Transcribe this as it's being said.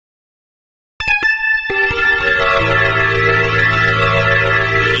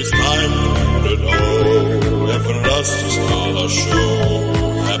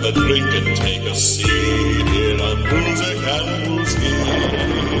a drink and take a seat here on Music and Boozy.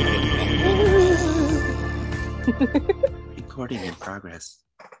 Recording in progress.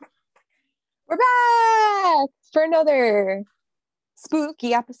 We're back for another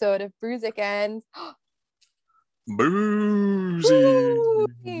spooky episode of Bruisic and Boozy.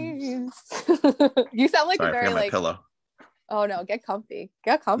 You sound like Sorry, a very I forgot my like pillow. Oh no, get comfy.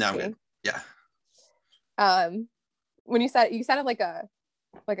 Get comfy. No, I'm good. Yeah. When you sounded like a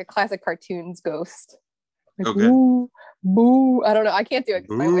classic cartoons ghost. Like, Okay. boo, boo. I don't know. I can't do it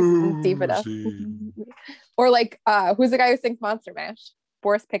because my voice isn't deep enough. Or like who's the guy who sings Monster Mash?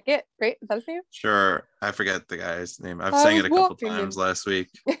 Boris Pickett, right? Is that his name? Sure. I forget the guy's name. I've sang it a couple times last week.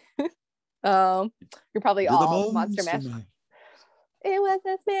 You're probably all Monster Mash. It was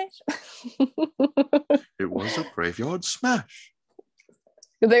a smash. It was a graveyard smash.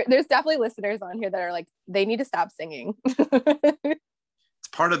 There's definitely listeners on here that are like, they need to stop singing. It's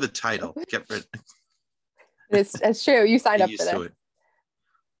part of the title. Get rid. It's true. You signed up for this. It.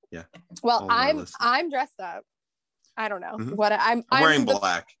 Yeah. Well, I'm dressed up. I don't know what I'm wearing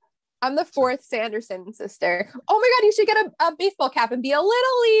black. I'm the fourth Sanderson sister. Oh my God, you should get a baseball cap and be a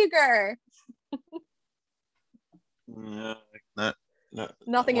little leaguer.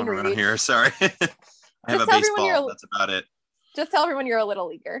 Nothing in around here. Sorry. I have a baseball. That's about it. Just tell everyone you're a little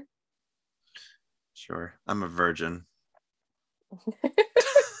leaguer. Sure. I'm a virgin.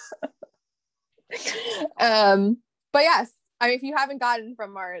 But yes, I mean, if you haven't gotten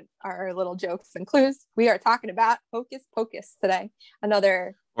from our little jokes and clues, we are talking about Hocus Pocus today.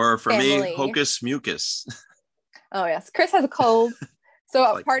 Another or for family. me, Hocus Mucus. Oh yes, Chris has a cold, so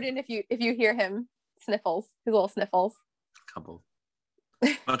like, pardon if you hear him sniffles, his little sniffles. Couple.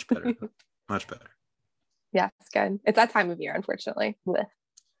 Much better. Much better. Yeah, it's good. It's that time of year, unfortunately. Blech.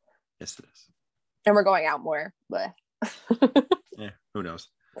 Yes, it is. And we're going out more. Blech. Yeah, who knows?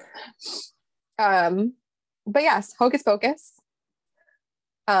 But yes, Hocus Pocus.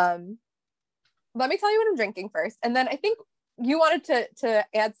 Let me tell you what I'm drinking first, and then I think you wanted to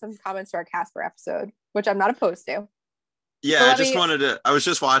add some comments to our Casper episode, which I'm not opposed to. Yeah, so I was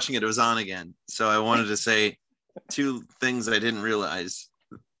just watching it. It was on again, so I wanted to say two things I didn't realize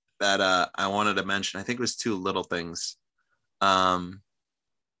that I wanted to mention. I think it was two little things. It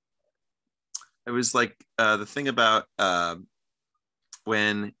was like the thing about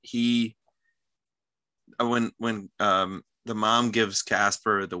when the mom gives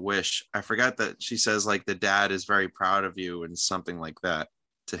Casper the wish. I forgot that she says like the dad is very proud of you and something like that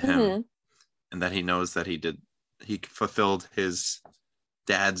to him, and that he knows that he fulfilled his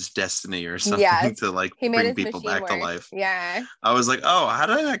dad's destiny or something to like bring people back to life. Yeah. I was like, oh, how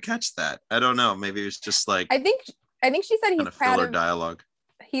did I not catch that? I don't know. Maybe it was just like I think she said he's proud of dialogue.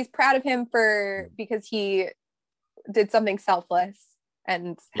 He's proud of him because he did something selfless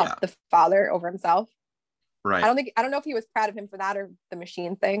and helped the father over himself. Right. I don't know if he was proud of him for that or the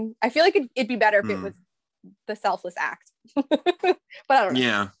machine thing. I feel like it'd be better if it was the selfless act. But I don't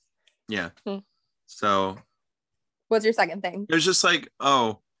know. Yeah. So what's your second thing? It was just like,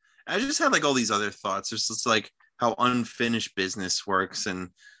 I just had like all these other thoughts. There's just like how unfinished business works and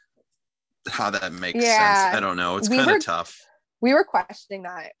how that makes sense. I don't know. It's kind of tough. We were questioning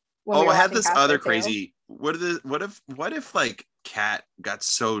that. I had this other crazy. What if like Kat got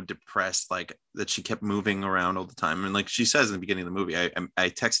so depressed like that she kept moving around all the time, and like she says in the beginning of the movie, I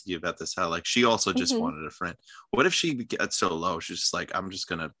texted you about this, how like she also just wanted a friend. What if she gets so low she's just like, I'm just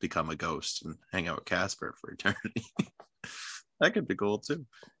gonna become a ghost and hang out with Casper for eternity? That could be cool too.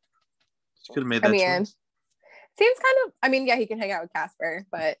 She could have made that choice. Seems kind of, I mean, yeah, he can hang out with Casper,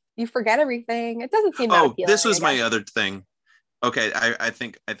 but you forget everything. It doesn't seem that appealing. This was my other thing. Okay, I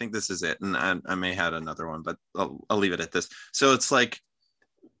think this is it, and I may have another one, but I'll leave it at this. So it's like,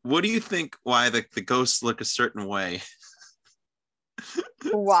 what do you think? Why the ghosts look a certain way?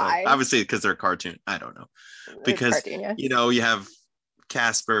 Why? So, obviously, because they're a cartoon. I don't know, because you have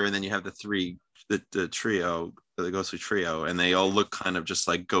Casper, and then you have the trio, the ghostly trio, and they all look kind of just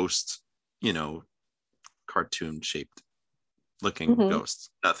like ghosts, cartoon shaped looking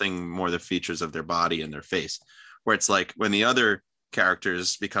ghosts. Nothing more the features of their body and their face. Where it's like when the other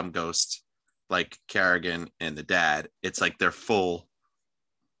characters become ghosts, like Kerrigan and the dad, it's like they're full,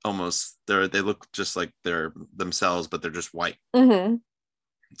 almost they look just like they're themselves, but they're just white.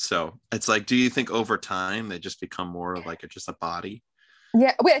 So it's like, do you think over time they just become more of like just a body?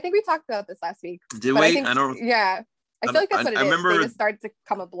 Yeah. Wait, I think we talked about this last week. Did we? I don't. Yeah, I feel like that's what it is. They just start to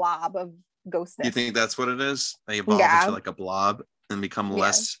become a blob of ghostness. You think that's what it is? They evolve into like a blob and become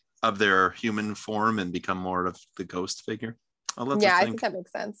less of their human form and become more of the ghost figure. I think that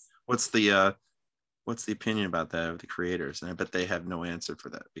makes sense. What's the what's the opinion about that of the creators? And I bet they have no answer for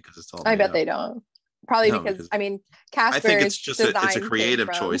that because it's all I made bet up. they don't. Probably No, because I think it's Casper's just it's a design creative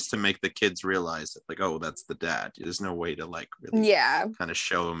came from- choice to make the kids realize that, like, oh, that's the dad. There's no way to like really Yeah. kind of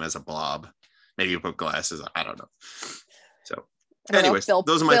show him as a blob. Maybe you put glasses on. I don't know. So, I don't know, anyways, Bill-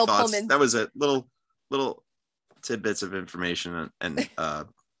 those are my Bill thoughts. Pullman's- That was a little tidbits of information and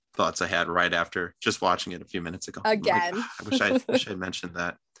thoughts I had right after just watching it a few minutes ago. Again. Like, I wish I mentioned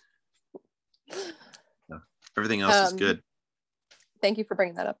that. No, everything else is good. Thank you for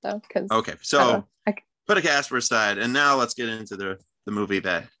bringing that up, though. Because Okay, so put a Casper aside, and now let's get into the movie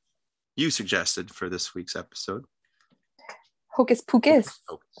that you suggested for this week's episode. Hocus Pocus.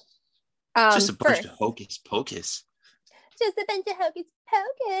 Just a bunch of hocus pocus. Just a bunch of hocus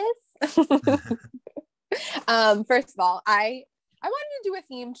pocus. First of all, I wanted to do a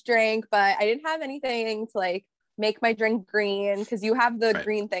themed drink, but I didn't have anything to like make my drink green because you have the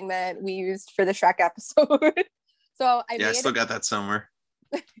green thing that we used for the Shrek episode. So I still got that somewhere.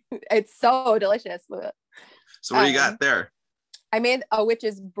 It's so delicious. So what do you got there? I made a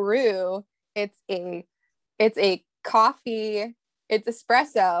witch's brew. It's a coffee. It's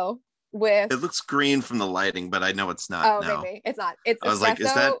espresso with. It looks green from the lighting, but I know it's not. Oh, maybe it's not. It's espresso like,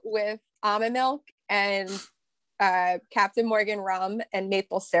 is that with almond milk and Captain Morgan rum and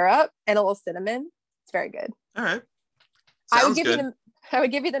maple syrup and a little cinnamon. It's very good. All right. I would give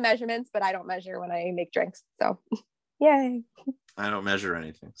you the measurements, but I don't measure when I make drinks. So, yay. I don't measure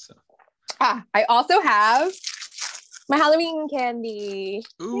anything. So. I also have my Halloween candy.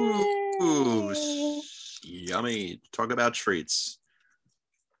 Ooh, yummy. Talk about treats.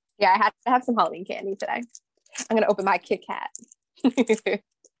 Yeah, I had to have some Halloween candy today. I'm going to open my Kit Kat.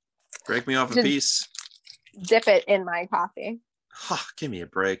 Break me off a piece. Dip it in my coffee. Give me a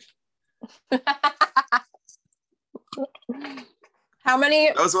break. How many?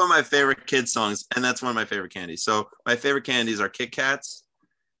 That was one of my favorite kids songs, and that's one of my favorite candies. So my favorite candies are Kit Kats.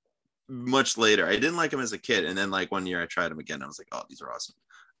 Much later, I didn't like them as a kid, and then like one year I tried them again. I was like, "Oh, these are awesome."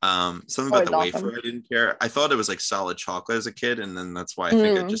 Something about the wafer I didn't care. I thought it was like solid chocolate as a kid, and then that's why I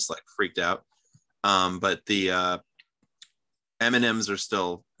think I just like freaked out. But the M&Ms are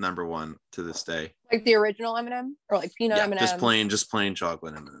still number one to this day. Like the original M&M or like peanut M&M? Just plain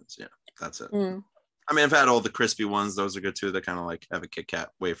chocolate M&Ms. Yeah, that's it. I mean, I've had all the crispy ones. Those are good too. They kind of like have a Kit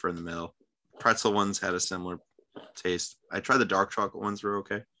Kat wafer in the middle. Pretzel ones had a similar taste. I tried the dark chocolate ones, were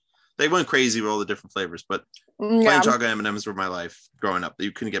okay. They went crazy with all the different flavors, but plain chocolate M&Ms were my life growing up.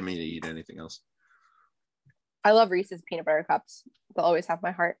 You couldn't get me to eat anything else. I love Reese's peanut butter cups. They'll always have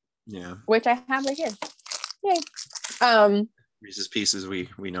my heart. Yeah. Which I have right here. Yay. Reese's Pieces,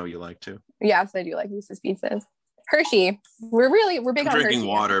 we know you like too. Yes, I do like Reese's Pieces. Hershey. We're big on drinking Hershey.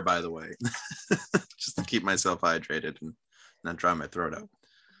 water, by the way. Just to keep myself hydrated and not dry my throat out.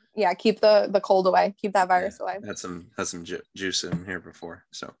 Yeah, keep the cold away. Keep that virus away. Had some juice in here before,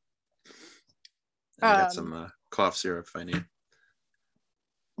 so I got some cough syrup if I need.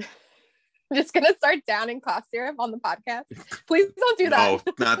 Just gonna start downing cough syrup on the podcast. Please don't do that.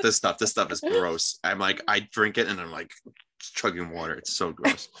 No, not this stuff. This stuff is gross. I'm like, I drink it and I'm like chugging water. It's so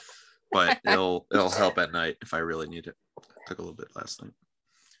gross. But it'll help at night if I really need it. I took a little bit last night.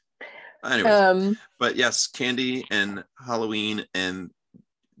 Anyways, but yes, candy and Halloween. And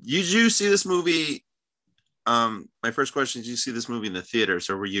did you see this movie? My first question: did you see this movie in the theaters,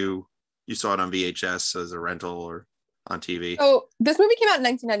 or you saw it on VHS as a rental or on TV? Oh, this movie came out in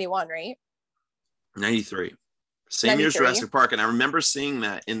 1991, right? 93. Same year as Jurassic Park, and I remember seeing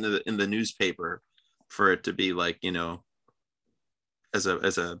that in the newspaper for it to be like, you know, as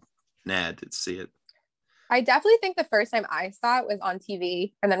a an ad to see it. I definitely think the first time I saw it was on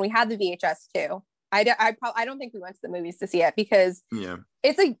TV, and then we had the VHS too. I don't think we went to the movies to see it because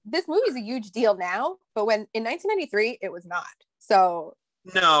this movie is a huge deal now, but when in 1993 it was not. So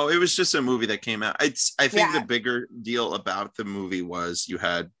no, it was just a movie that came out. I think the bigger deal about the movie was you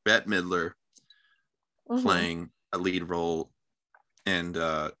had Bette Midler playing a lead role, and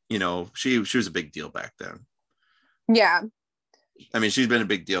you know, she was a big deal back then. Yeah. I mean, she's been a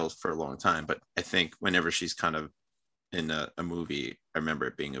big deal for a long time, but I think whenever she's kind of in a movie, I remember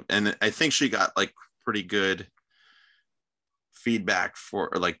it being, and I think she got like pretty good feedback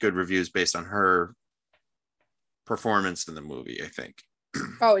or like good reviews based on her performance in the movie, I think.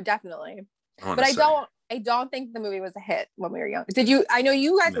 Oh, definitely. I don't think the movie was a hit when we were young. Did you? I know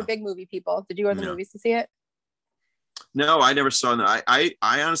you guys were big movie people. Did you go to the movies to see it? No, I never saw it. I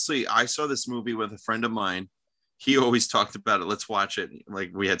honestly, I saw this movie with a friend of mine. He always talked about it. Let's watch it. Like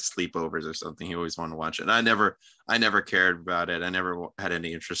we had sleepovers or something. He always wanted to watch it. And I never cared about it. I never had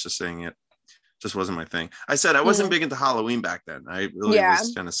any interest in seeing it. just wasn't my thing. I said I wasn't big into Halloween back then. I really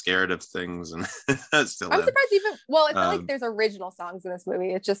was kind of scared of things, and still I'm am. surprised even. Well, it's not like there's original songs in this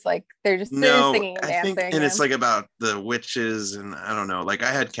movie. It's just like they're singing and dancing. And it's like about the witches, and I don't know. Like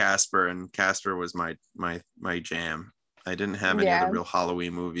I had Casper, and Casper was my jam. I didn't have any other real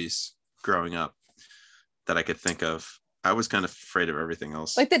Halloween movies growing up that I could think of. I was kind of afraid of everything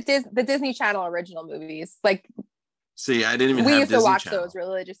else. Like the Disney Channel original movies. Like, see, I didn't even. We have used Disney to watch Channel. those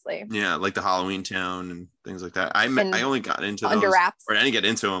religiously. Yeah, like the Halloween Town and things like that. I only got into those. Under Wraps. Or I didn't get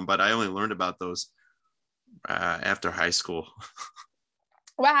into them, but I only learned about those after high school.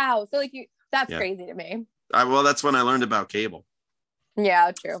 Wow, so like that's crazy to me. Well, that's when I learned about cable.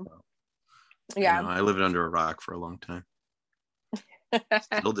 Yeah, true. So, yeah, I lived under a rock for a long time.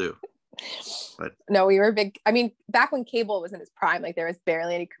 Still do. But no, we were big. I mean, back when cable was in its prime, like there was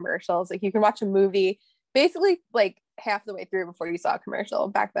barely any commercials. Like you can watch a movie basically like half the way through before you saw a commercial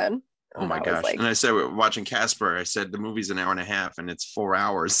back then. Oh my gosh. And I said, we're watching Casper. I said the movie's an hour and a half and it's 4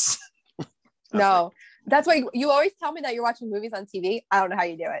 hours. No, that's why you always tell me that you're watching movies on TV. I don't know how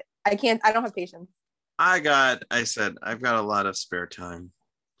you do it. I don't have patience. I said, I've got a lot of spare time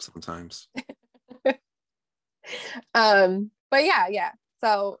sometimes. But yeah.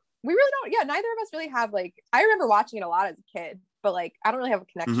 So we really don't, neither of us really have like, I remember watching it a lot as a kid, but like, I don't really have a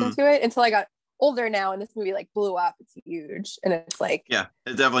connection to it until I got older now. And this movie like blew up. It's huge. And it's like, yeah,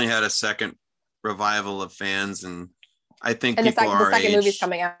 it definitely had a second revival of fans. And I think and people the second movie's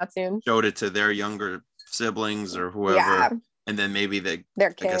coming out soon. Showed it to their younger siblings or whoever. Yeah. And then maybe their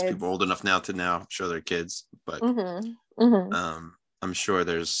kids. I guess people old enough now to show their kids, but I'm sure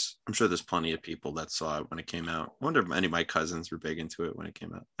there's plenty of people that saw it when it came out. I wonder if any of my cousins were big into it when it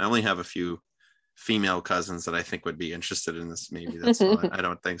came out. I only have a few female cousins that I think would be interested in this movie. That's all. I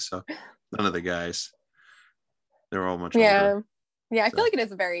don't think so. None of the guys. They're all much older. Yeah, I feel like it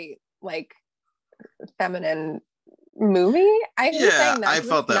is a very like feminine movie. I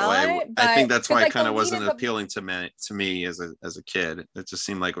felt that way. I think that's why it kind of wasn't appealing to me as a kid. It just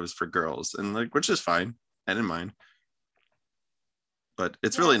seemed like it was for girls, and like, which is fine. I didn't mind. But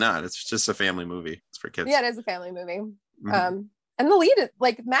it's really not. It's just a family movie. It's for kids. Yeah, it is a family movie. Mm-hmm. And the lead is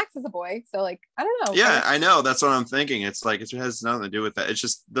like Max is a boy, so like I don't know. Yeah, I know. That's what I'm thinking. It's like it has nothing to do with that. It's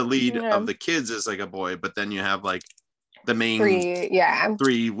just the lead of the kids is like a boy, but then you have like the main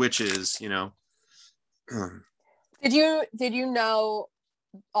three witches. Did you know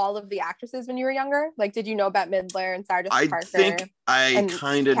all of the actresses when you were younger? Like, did you know Bette Midler and Sarah Jessica Parker? I think I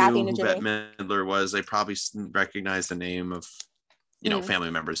kind of knew who Bette Midler was. I probably recognized the name of family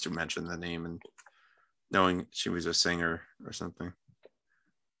members to mention the name and knowing she was a singer or something.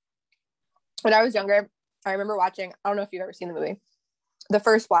 When I was younger, I remember watching, I don't know if you've ever seen the movie, The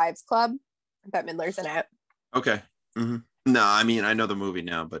First Wives Club. Bette Midler's in it. Okay. Mm-hmm. No, I mean, I know the movie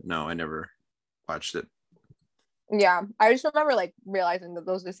now, but no, I never watched it. Yeah. I just remember like realizing that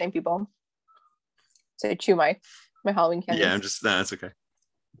those are the same people. So I chew my Halloween candy. Yeah, that's okay.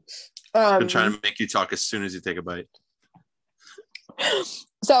 I've been trying to make you talk as soon as you take a bite.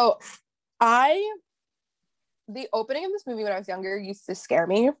 So the opening of this movie when I was younger used to scare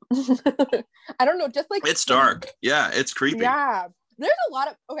me. I don't know, just like it's dark. Yeah, it's creepy. Yeah. There's a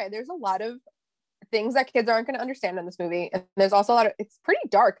lot of things that kids aren't going to understand in this movie. And there's also it's pretty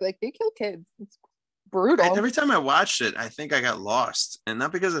dark. Like they kill kids. It's brutal. Every time I watched it, I think I got lost. And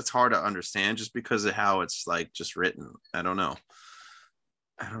not because it's hard to understand, just because of how it's like just written. I don't know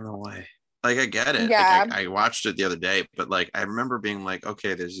why. Like I get it. Yeah. Like, I watched it the other day, but like I remember being like,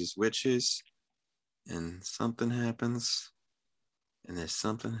 okay, there's these witches and something happens and there's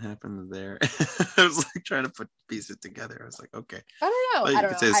something happened there. I was like trying to piece it together. I was like, okay. I don't know. Well, you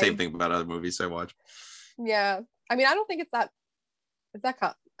could say the same thing about other movies I watch. Yeah. I mean, I don't think it's that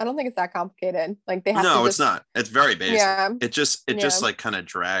complicated. Like they have No, it's not. It's very basic. Yeah. It just like kind of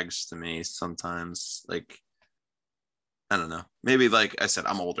drags to me sometimes. Like I don't know. Maybe like I said,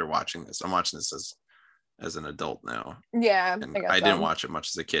 I'm older watching this. I'm watching this as an adult now. Yeah. And I didn't watch it much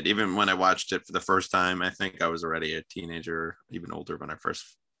as a kid. Even when I watched it for the first time, I think I was already a teenager, even older when I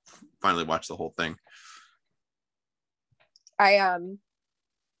first finally watched the whole thing. I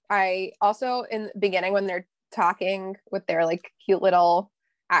also in the beginning when they're talking with their like cute little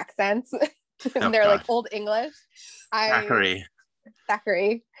accents and they're like old English. Thackeray.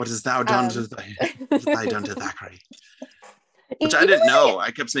 What has thou done to Thackeray? Which I didn't know. I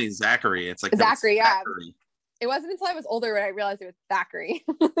kept saying Zachary. It's like Zachary, yeah. Zachary. It wasn't until I was older when I realized it was Thackeray.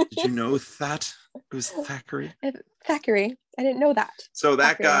 Did you know that it was Thackeray? Thackeray. I didn't know that. So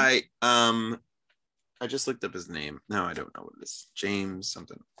that Thackeray. Guy, I just looked up his name. No, I don't know what it is. James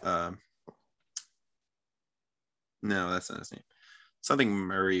something. No, that's not his name. something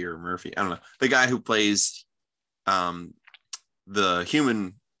Murray or Murphy. I don't know. The guy who plays the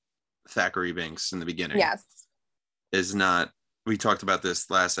human Thackeray Binks in the beginning. Yes. Is not. We talked about this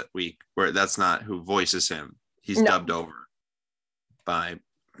last week, where that's not who voices him. He's dubbed over by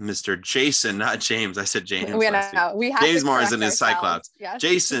Mr. Jason, not James. I said James. We have James Marsden is ourselves. Cyclops. Yes.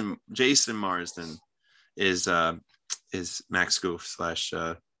 Jason Marsden is Max Goof /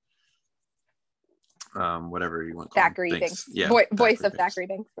 whatever you want to call Thackeray Binks. Yeah, voice of Thackeray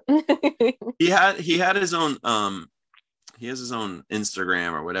Binks. he had his own he has his own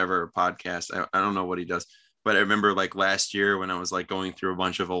Instagram or whatever podcast. I don't know what he does. But I remember like last year when I was like going through a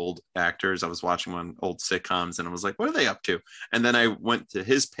bunch of old actors, I was watching on old sitcoms and I was like, what are they up to? And then I went to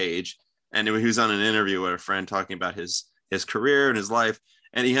his page and he was on an interview with a friend talking about his career and his life.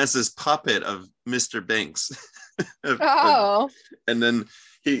 And he has this puppet of Mr. Binks. And then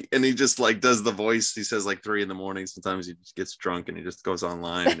he just like does the voice. He says like 3 a.m. Sometimes he just gets drunk and he just goes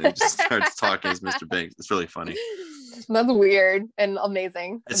online and he just starts talking as Mr. Binks. It's really funny. That's weird and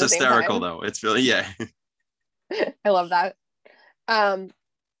amazing. It's hysterical though. It's really, yeah. I love that.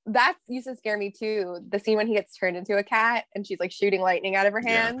 That used to scare me too. The scene when he gets turned into a cat and she's like shooting lightning out of her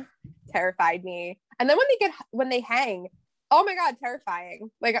hand terrified me. And then when they hang, oh my god, terrifying.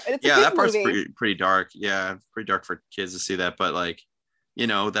 Like it's that part's pretty dark. Yeah, pretty dark for kids to see that. But like, you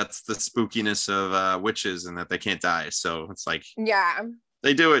know, that's the spookiness of witches and that they can't die. So it's like, yeah,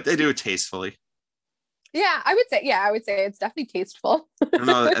 they do it tastefully. Yeah, I would say it's definitely tasteful. I don't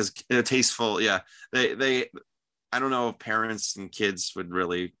know, as tasteful. Yeah, they. I don't know if parents and kids would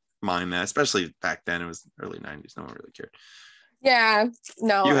really mind that, especially back then. It was early 90s. No one really cared. Yeah,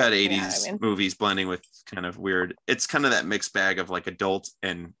 no. You had 80s movies blending with kind of weird. It's kind of that mixed bag of like adult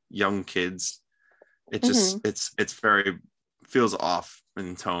and young kids. It just, it's very, feels off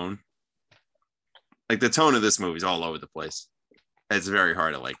in tone. Like the tone of this movie is all over the place. It's very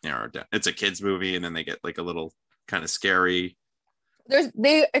hard to like narrow it down. It's a kid's movie and then they get like a little kind of scary.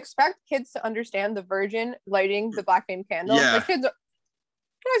 They expect kids to understand the Virgin lighting the black flame candle. Yeah. Like kids, when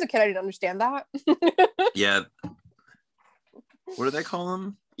I was a kid, I didn't understand that. Yeah. What do they call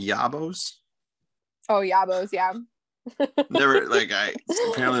them? Yabos? Oh, yabos, yeah. Never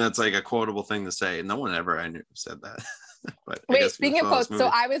apparently that's like a quotable thing to say. No one ever I knew said that. But wait, speaking of quotes, so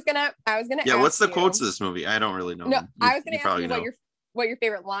I was gonna yeah, what's the quotes of this movie? I don't really know. No, I was gonna ask you what your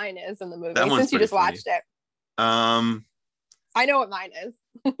favorite line is in the movie since you just funny. Watched it. I know what mine is.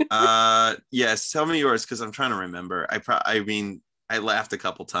 Yes, tell me yours because I'm trying to remember. I laughed a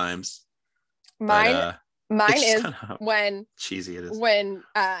couple times. Mine is when cheesy it is. When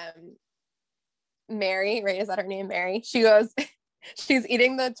Mary, right? Is that her name? Mary. She goes, she's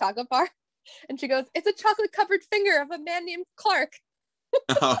eating the chocolate bar and she goes, it's a chocolate covered finger of a man named Clark.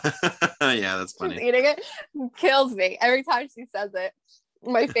 Oh, yeah, that's funny. She's eating it. Kills me every time she says it.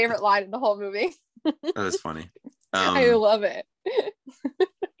 My favorite line in the whole movie. That is funny. I love it.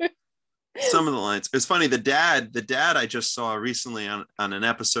 Some of the lines. It's funny. The dad I just saw recently on an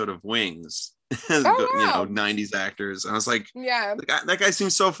episode of Wings. Oh, wow. 90s actors. I was like, yeah, that guy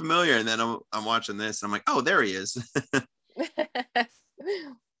seems so familiar. And then I'm watching this and I'm like, oh, there he is.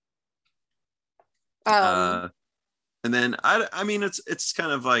 And then I mean it's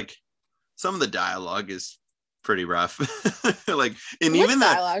kind of like some of the dialogue is pretty rough. Like, and even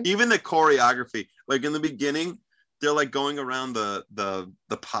the choreography, like in the beginning, they're like going around the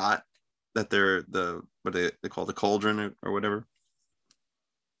pot that they're what they call the cauldron or whatever.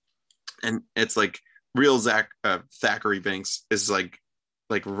 And it's like real Thackeray Binks is like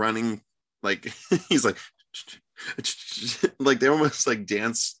running, like he's like like they almost like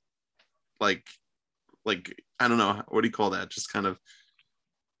dance like I don't know, what do you call that? Just kind of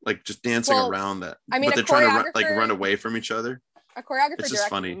like just dancing around that. I mean, but they're trying to run away from each other. A choreographer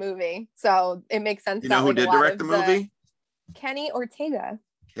directed the movie, so it makes sense. You know who did direct the movie? Kenny Ortega.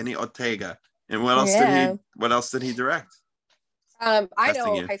 And what else did he direct? I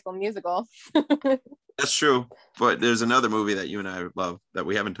know High School Musical. That's true, but there's another movie that you and I love that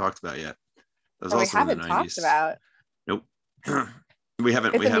we haven't talked about yet. That was also in the 90s. Talked about. Nope. we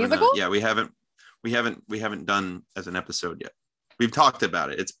haven't. Musical? We haven't done as an episode yet. We've talked about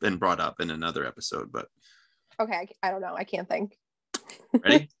it. It's been brought up in another episode, but okay, I don't know. I can't think.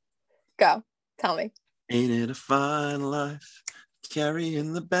 Ready? Go. Tell me. Ain't it a fine life,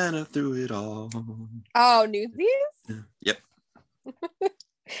 carrying the banner through it all? Oh, Newsies? Yep.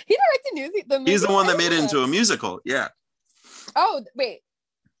 He directed Newsies. The movie? He's the one that made it into a musical. Yeah. Oh, wait.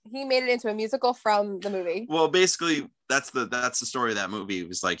 He made it into a musical from the movie. Well, basically, that's the story of that movie. It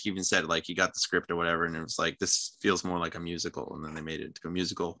was like, he even said like he got the script or whatever, and it was like, this feels more like a musical, and then they made it into a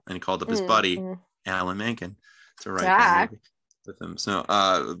musical, and he called up his buddy Alan Menken to write that movie. with him. So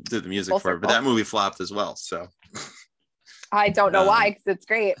did the music Full for it, but circle. that movie flopped as well. So I don't know why, because it's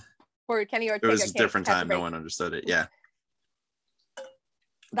great. For Kenny it Ortega. was a different Catch a time. No Break. one understood it. Yeah.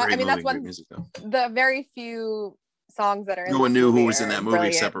 That, Great I mean, movie, that's one great music though. the very few songs that are in No one this knew who movie was in are that movie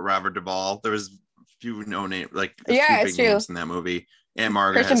brilliant. except for Robert Duvall. There was few no name, like a Yeah, few it's big true. names in that movie. And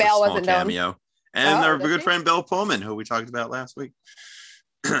Margaret Christian has a Bale small wasn't known. cameo. And Oh, their does good he? friend Bill Pullman, who we talked about last week.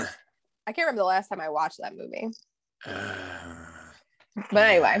 I can't remember the last time I watched that movie. But yeah.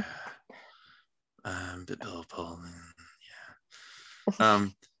 anyway. Bill Pullman. Yeah.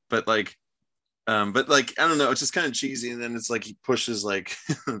 But like I don't know, it's just kind of cheesy, and then it's like he pushes like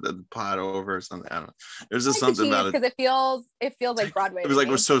the pot over or something. I don't know. There's just something about it because it feels like Broadway. It was like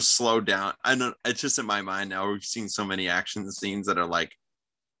we're so slowed down. I know it's just in my mind now. We've seen so many action scenes that are like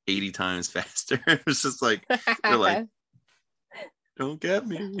 80 times faster. It's just like they're like, don't get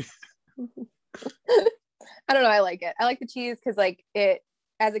me. I don't know. I like it. I like the cheese because like it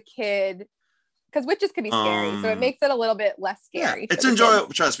as a kid, because witches can be scary, so it makes it a little bit less scary. Yeah, it's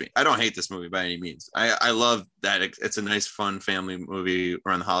enjoyable. Trust me, I don't hate this movie by any means. I love that it's a nice, fun family movie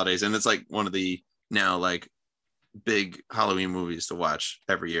around the holidays, and it's like one of the now like big Halloween movies to watch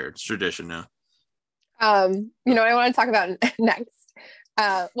every year. It's tradition now. You know what I want to talk about next?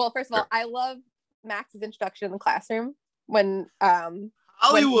 Well, first of all, I love Max's introduction in the classroom when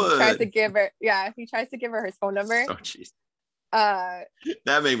Hollywood when he tries to give her his phone number. Oh jeez.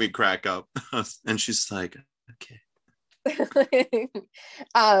 That made me crack up. And she's like, okay.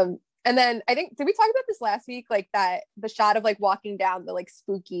 And then I think, did we talk about this last week? Like that the shot of like walking down the like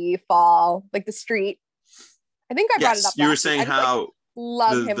spooky fall, like the street. I think I brought it up. You were saying how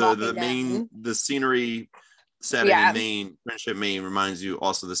love him walking down. The scenery setting in Maine, Friendship, Maine reminds you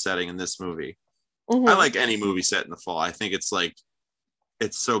also the setting in this movie. Mm-hmm. I like any movie set in the fall. I think it's like,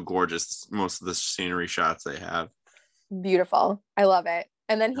 it's so gorgeous. Most of the scenery shots they have. Beautiful. I love it.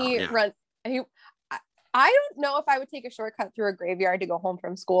 And then I don't know if I would take a shortcut through a graveyard to go home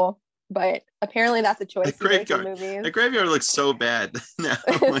from school, but apparently that's a choice. The graveyard looks so bad now.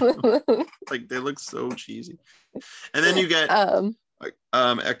 Like they look so cheesy. And then you get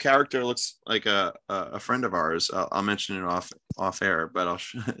a character looks like a friend of ours. I'll mention it off air, but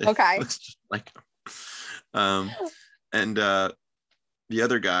okay. Looks just like and the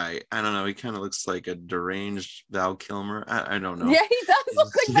other guy, I don't know, he kind of looks like a deranged Val Kilmer. I don't know. Yeah, he does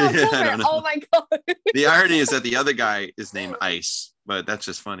look like Val Kilmer. Oh my god. The irony is that the other guy is named Ice, but that's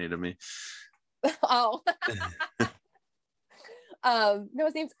just funny to me. Oh. No,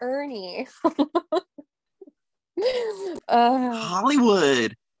 his name's Ernie.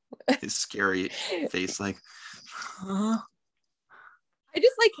 Hollywood. His scary face, like, huh?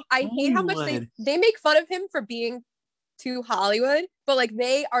 I hate how much they make fun of him for being too Hollywood, but like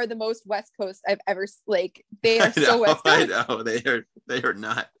they are the most West Coast I've ever like. They are so West Coast. I know they are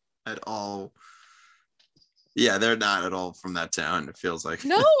not at all. Yeah, they're not at all from that town. It feels like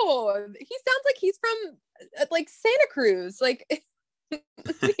no. He sounds like he's from like Santa Cruz. Like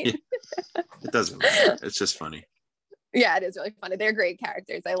it doesn't matter. It's just funny. Yeah, it is really funny. They're great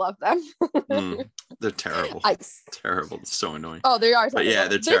characters. I love them. They're terrible. Ice. Terrible. It's so annoying. Oh, they are. But yeah,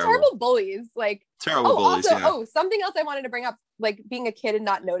 they're terrible bullies. Like terrible bullies. Also, something else I wanted to bring up, like being a kid and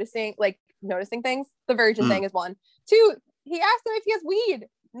not noticing things. The virgin thing is one. Two, he asked him if he has weed.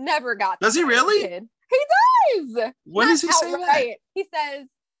 Never got. Does he really? He does. When does he say that? He says,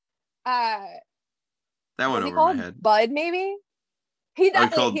 that went over my head. Bud, maybe. He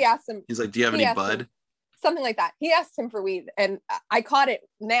definitely. He asked him. He's like, "Do you have any bud?" Something like that. He asked him for weed, and I caught it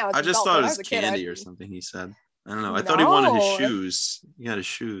now. I just thought it was candy or something. He said, "I don't know." I thought he wanted his shoes. He had his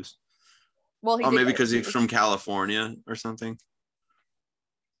shoes. Well, maybe because he's from California or something.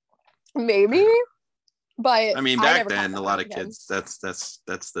 Maybe, but I mean, back then, a lot of kids. That's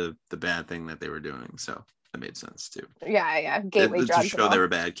the bad thing that they were doing. So that made sense too. Yeah. Gateway drugs. To show they were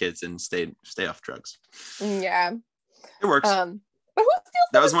bad kids and stay off drugs. Yeah, it works. But who steals?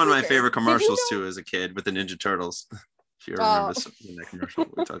 That was one of my favorite commercials too as a kid with the Ninja Turtles. If you remember that commercial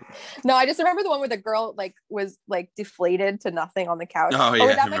we're talking about. No, I just remember the one where the girl was deflated to nothing on the couch. Oh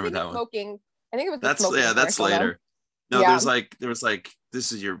yeah, that might be the smoking. I think it was the smoking. That's later. No, there was like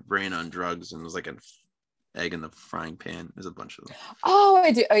this is your brain on drugs, and it was like an egg in the frying pan. There's a bunch of them. Oh,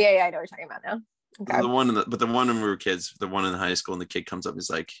 I do. Oh yeah, I know what you're talking about now. Okay. The one when we were kids, the one in high school, and the kid comes up, he's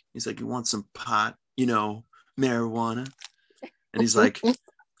like, you want some pot, marijuana? And he's like,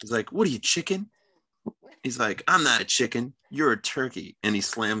 what are you, chicken? He's like, I'm not a chicken. You're a turkey. And he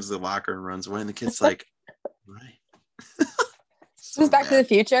slams the locker and runs away. And the kid's like, right. This is Back to the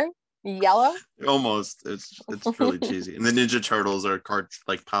Future. Yellow. Almost. It's really cheesy. And the Ninja Turtles are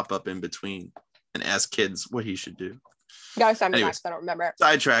pop up in between and ask kids what he should do. You gotta send me that Anyways, 'cause I don't remember it.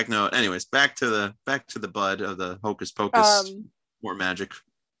 sidetrack note. Anyways, back to the bud of the Hocus Pocus, more magic.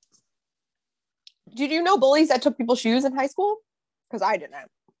 Did you know bullies that took people's shoes in high school? Because I didn't.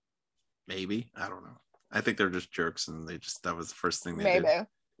 Maybe, I don't know. I think they're just jerks, and that was the first thing they Maybe. did.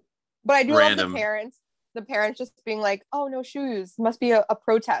 But I do Random. love the parents just being like, "Oh, no shoes, must be a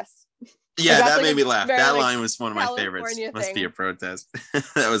protest." Yeah, Like, that made me laugh. very, that like, line was one of my favorites. Must be a protest.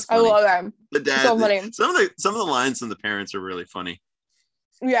 That was I funny. love them. The dad, So funny. some of the lines from the parents are really funny.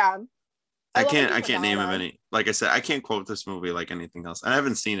 Yeah. I can't name them any. Like I said, I can't quote this movie like anything else. I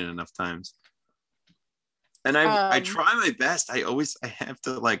haven't seen it enough times. And I try my best. I have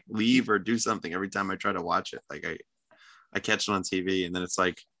to like leave or do something every time I try to watch it. Like I catch it on TV, and then it's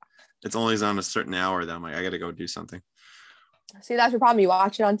like it's only on a certain hour that I'm like, I gotta go do something. See, that's your problem. You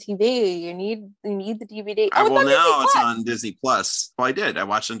watch it on TV. You need the DVD. Well, now it's on Disney Plus. Well, I did. I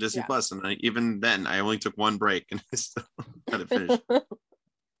watched it on Disney Plus, and even then, I only took one break, and I still got it finished.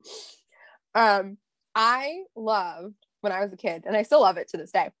 I loved when I was a kid, and I still love it to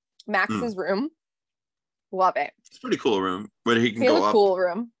this day. Max's room, love it. It's a pretty cool room where he can go up. Cool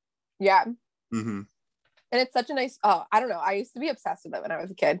room, yeah. Mm-hmm. And it's such a nice. Oh, I don't know. I used to be obsessed with it when I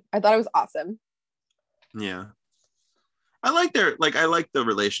was a kid. I thought it was awesome. Yeah. I like the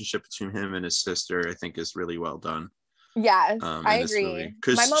relationship between him and his sister. I think is really well done. Yes, I agree.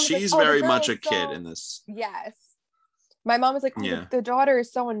 Because she's like, very much a kid in this. Yes, my mom was like, the daughter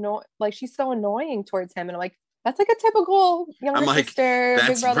is so annoying. Like she's so annoying towards him, and I'm like, that's like a typical younger sister. That's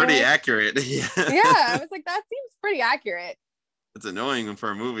big brother. pretty accurate. Yeah. Yeah, I was like, that seems pretty accurate. It's annoying for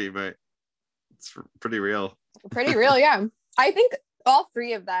a movie, but it's pretty real. Pretty real, yeah. I think all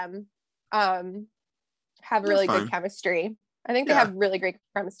three of them have really good chemistry. I think they have really great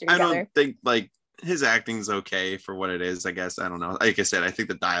chemistry together. I don't think like his acting's okay for what it is, I guess. I don't know. Like I said, I think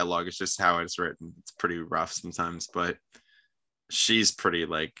the dialogue is just how it's written. It's pretty rough sometimes, but she's pretty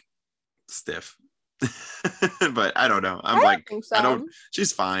like stiff. But I don't know.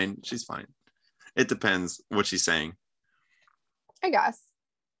 She's fine. She's fine. It depends what she's saying. I guess.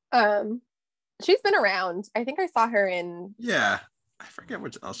 She's been around. I think I saw her in I forget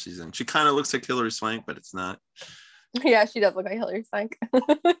what else she's in. She kind of looks like Hilary Swank, but it's not. Yeah, she does look like Hilary Swank.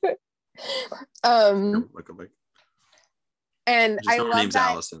 And I love that.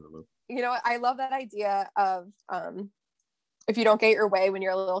 Alice in the movie. You know, I love that idea of if you don't get your way when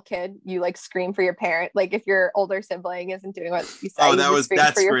you're a little kid, you like scream for your parent. Like if your older sibling isn't doing what you say,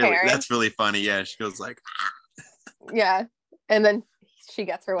 that's really funny. Yeah, she goes like, yeah, and then she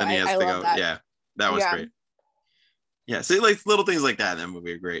gets her way. I love that. Yeah, that was great. Yeah, so like little things like that in that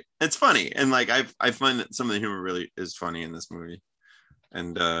movie are great. It's funny, and like I find that some of the humor really is funny in this movie,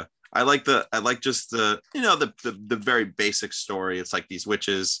 and I like just the the very basic story. It's like these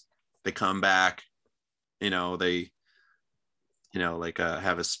witches, they come back, they have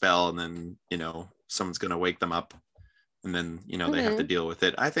a spell, and then someone's gonna wake them up, and then they have to deal with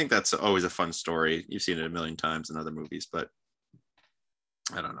it. I think that's always a fun story. You've seen it a million times in other movies, but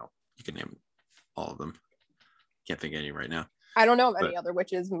I don't know. You can name all of them. Can't think of any right now. I don't know of any other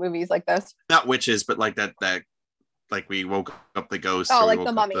witches movies like this. Not witches, but like that like we woke up the ghost. Oh, like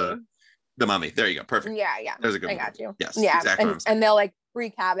the mummy. The mummy. There you go. Perfect. Yeah. There's a good I movie. got you. Yes. Yeah. Exactly. And they'll like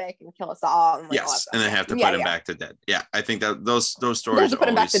wreak havoc and kill us all. And, like, yes. And they have to put him back to dead. Yeah. I think that those stories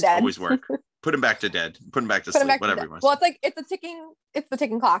always work. Put him back to dead. Put him back to sleep. Whatever you want. Well, it's the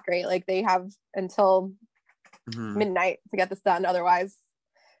ticking clock, right? Like they have until midnight to get this done. Otherwise,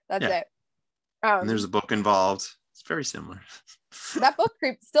 that's it. And there's a book involved. It's very similar. That book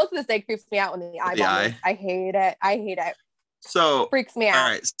still to this day creeps me out when the eye. I hate it. So freaks me out. All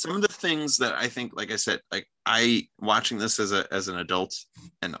right. Some of the things that I think, like I said, like watching this as an adult,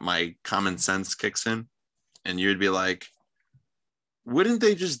 and my common sense kicks in, and you'd be like, wouldn't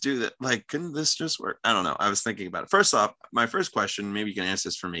they just do that? Like, couldn't this just work? I don't know. I was thinking about it. First off, my first question, maybe you can answer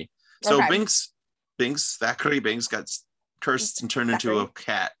this for me. So Binks, Thackeray Binks got cursed and turned into a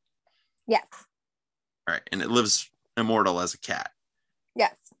cat. Yes. All right. And it lives immortal as a cat.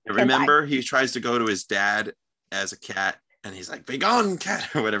 Yes. Remember, he tries to go to his dad as a cat, and he's like, "Be gone,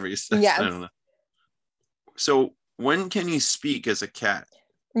 cat," or whatever he says. Yes. I don't know. So when can he speak as a cat?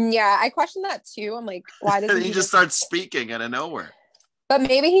 Yeah, I question that too. I'm like, why doesn't he just starts speaking out of nowhere? But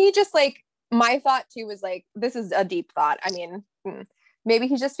maybe he just like, my thought too was like, this is a deep thought. I mean, maybe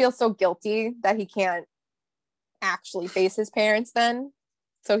he just feels so guilty that he can't actually face his parents then.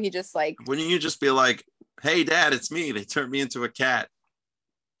 So he just like, wouldn't you just be like, "Hey dad, it's me. They turned me into a cat."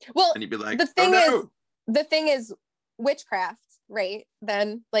 Well, and he'd be like, the thing is witchcraft, right?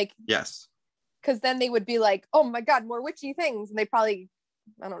 Then like, yes. Because then they would be like, "Oh my God, more witchy things." And they probably,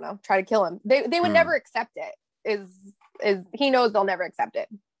 I don't know, try to kill him. They would never accept it he knows they'll never accept it.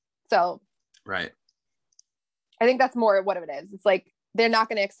 So right. I think that's more what it is. It's like they're not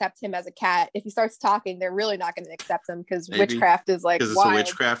going to accept him as a cat. If he starts talking, they're really not going to accept him because witchcraft is like because it's wild. a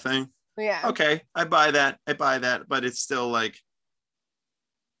witchcraft thing. Yeah. Okay, I buy that. But it's still like,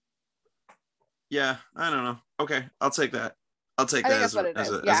 yeah, I don't know. Okay, I'll take that. I'll take that as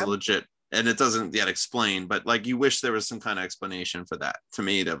a legit. And it doesn't yet explain, but like you wish there was some kind of explanation for that to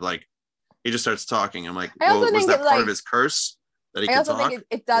me. To like, he just starts talking. I'm like, well, was that part of his curse? That he I also think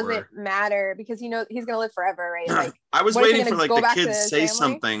it doesn't matter because he knows he's gonna live forever, right? Like I was waiting for like the kid say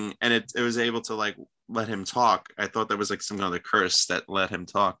something and it was able to like let him talk. I thought there was like some other curse that let him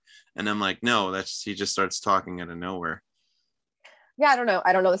talk. And I'm like, no, he just starts talking out of nowhere. Yeah, I don't know.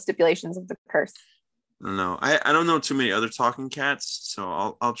 I don't know the stipulations of the curse. No, I don't know too many other talking cats,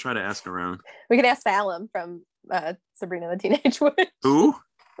 so I'll try to ask around. We can ask Salem from Sabrina the Teenage Witch. Who?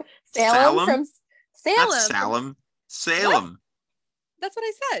 Salem from Salem. Not Salem. Salem. What? That's what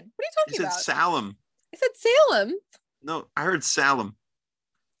I said. What are you talking about? I said Salem. I said Salem. No, I heard Salem.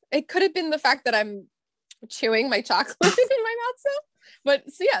 It could have been the fact that I'm chewing my chocolate in my mouth still.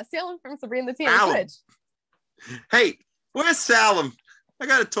 But so yeah, Salem from Sabrina the Teenage Witch. Hey, where's Salem? I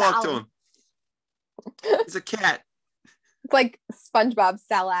gotta talk to him. He's a cat. It's like SpongeBob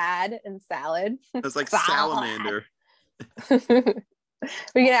salad and salad. It's like salamander. We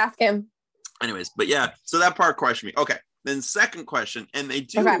can ask him. Anyways, but yeah, so that part questioned me. Okay, then second question, and they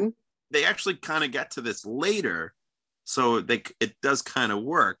actually kind of get to this later, so it does kind of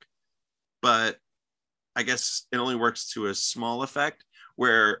work, but I guess it only works to a small effect.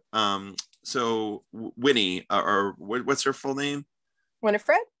 Where so Winnie or what's her full name?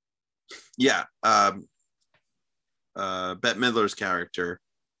 Winifred. Yeah, Bette Midler's character,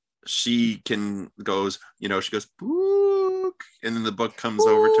 she goes, book, and then the book comes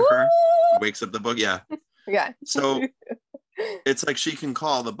over to her, wakes up the book. Yeah. So it's like she can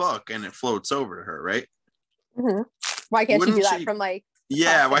call the book and it floats over to her, right? Mm-hmm. Why can't she do that from like?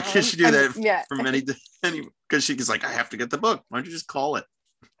 Yeah, why can't she do that from any? Because she's like, I have to get the book. Why don't you just call it?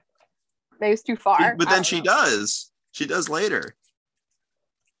 Maybe it's too far. But then she does. She does later.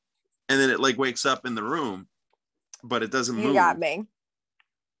 And then it like wakes up in the room, but it doesn't move. You got me.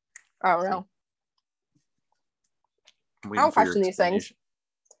 I don't know. I don't question these things.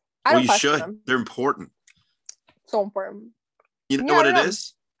 Well, you should. Them. They're important. So important. You know what it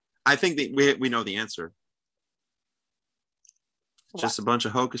is? I think that we know the answer. It's just a bunch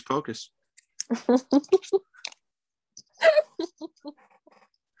of hocus pocus.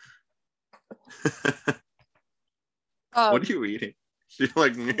 What are you eating? She's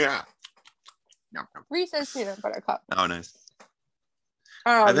like, yeah. Reese's peanut butter cup. Oh, nice.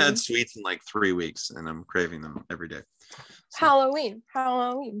 I've had sweets in like 3 weeks and I'm craving them every day. So. Halloween.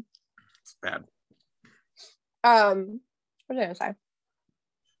 It's bad. What did I say?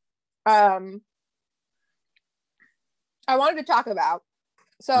 I wanted to talk about.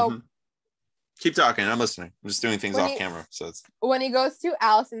 So keep talking. I'm listening. I'm just doing things off camera. So it's when he goes to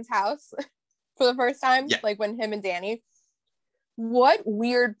Allison's house for the first time, like when him and Danny. What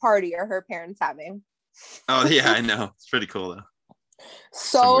weird party are her parents having? Oh yeah, I know. It's pretty cool though.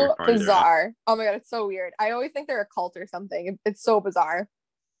 So bizarre. There. Oh my god, it's so weird. I always think they're a cult or something. It's so bizarre.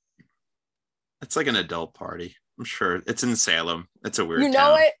 It's like an adult party. I'm sure it's in Salem. It's a weird. You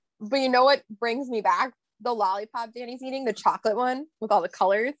know what? But you know what brings me back? The lollipop Danny's eating, the chocolate one with all the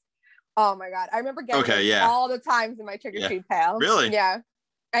colors. Oh my god, I remember getting all the times in my trick or treat pail. Really? Yeah,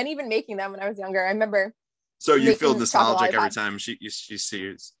 and even making them when I was younger. I remember. So you feel nostalgic every time you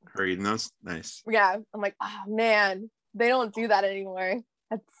sees her eating those? Nice. Yeah, I'm like, oh man, they don't do that anymore.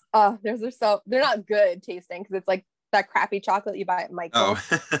 That's they're not good tasting because it's like that crappy chocolate you buy at Michael's.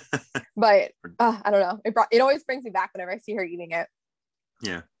 Oh. But I don't know. It always brings me back whenever I see her eating it.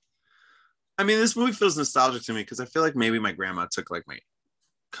 Yeah. I mean, this movie feels nostalgic to me because I feel like maybe my grandma took like my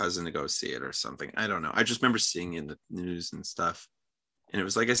cousin to go see it or something. I don't know. I just remember seeing it in the news and stuff. And it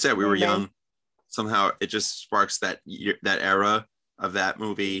was like I said, we were young. Somehow it just sparks that era of that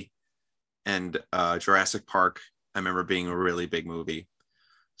movie. And Jurassic Park, I remember being a really big movie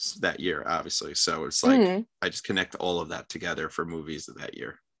that year, obviously. So it's like I just connect all of that together for movies of that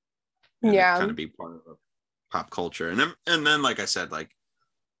year. And kind of be part of pop culture. And then like I said, like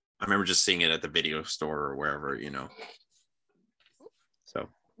I remember just seeing it at the video store or wherever, So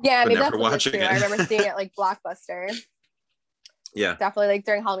yeah, I mean that's watching it. I remember seeing it like Blockbuster. Yeah, definitely like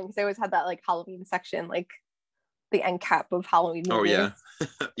during Halloween because they always had that like Halloween section, like the end cap of Halloween movies. Oh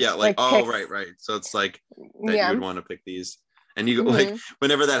yeah, yeah, like oh picks. right. So it's like that you would want to pick these. And you go like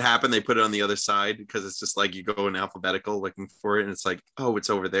whenever that happened, they put it on the other side because it's just like you go in alphabetical looking for it, and it's like, oh, it's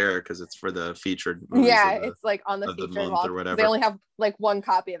over there because it's for the featured movies. Yeah, it's like on the featured wall or whatever. They only have like one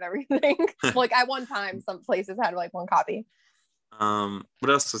copy of everything. Like at one time, some places had like one copy. What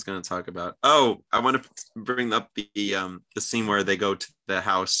else was going to talk about? Oh, I want to bring up the scene where they go to the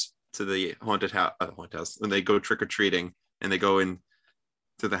house, to the haunted house, and they go trick or treating, and they go in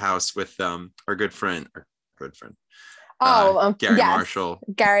to the house with our good friend. Gary Marshall.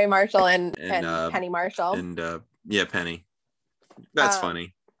 Gary Marshall and Penny Marshall. And Penny. That's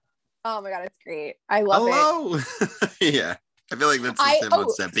funny. Oh my God, it's great. I love it. Yeah. I feel like that's him on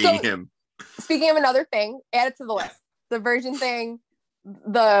set being him. Speaking of another thing, add it to the list. The virgin thing,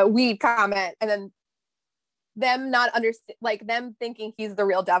 the weed comment, and then them not understand, like them thinking he's the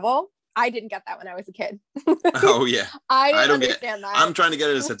real devil. I didn't get that when I was a kid. Oh yeah, I don't understand that. I'm trying to get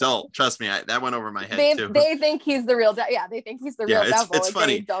it as an adult. Trust me, that went over my head too. They think he's the real devil. Yeah, they think he's the real devil. It's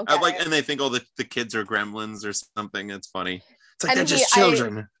funny. And they think all the kids are gremlins or something. It's funny. It's like they're just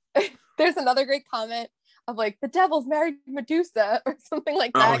children. There's another great comment of like the devil's married to Medusa or something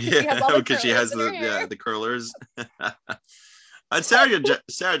like that. Oh yeah, because she has the curlers. And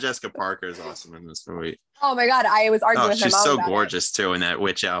Sarah Jessica Parker is awesome in this movie. Oh my God, I was arguing with my mom. She's so gorgeous too in that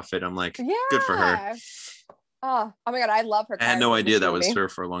witch outfit. I'm like, good for her. Oh my God, I love her. I had no idea that was her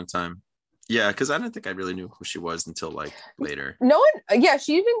for a long time. Yeah, because I don't think I really knew who she was until like later. No one,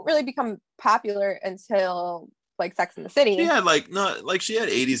 she didn't really become popular until like Sex and the City. She had she had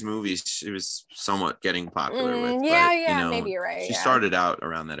 80s movies. She was somewhat getting popular with. Maybe you're right. She started out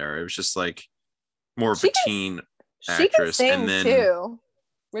around that era. It was just like more of a teen actress. She can sing and then too,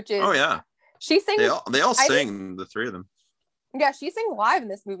 which is she sings. They all sing, the three of them. Yeah, she sings live in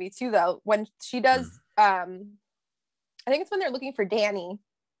this movie too, though. When she does, I think it's when they're looking for Danny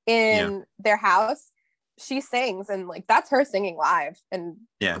in their house. She sings, and like that's her singing live, and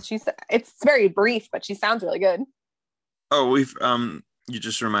it's very brief, but she sounds really good. Oh, you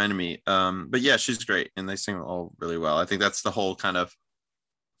just reminded me. But yeah, she's great, and they sing all really well. I think that's the whole kind of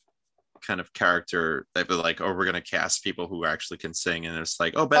character that like, we're gonna cast people who actually can sing, and it's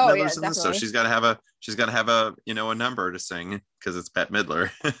like, Bette Midler's in this, so she's got to have a a number to sing because it's Bette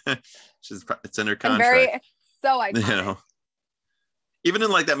Midler. It's in her contract. So iconic. Even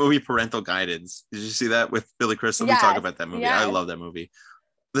in like that movie Parental Guidance, did you see that with Billy Crystal? We talk about that movie. I love that movie.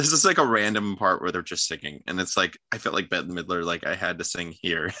 This is like a random part where they're just singing, and it's like I felt like Bette Midler, like I had to sing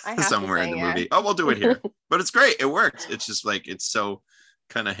here somewhere in the movie. Oh, we'll do it here, but it's great. It works. It's just like it's so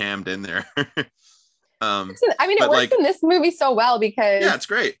kind of hammed in there. I mean, it works in this movie so well because it's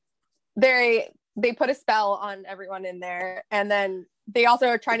great. They put a spell on everyone in there, and then they also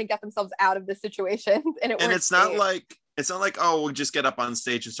are trying to get themselves out of the situation, and it's not like we'll just get up on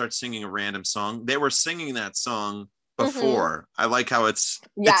stage and start singing a random song. They were singing that song before. I like how it's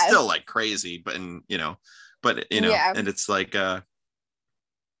still like crazy, but and it's like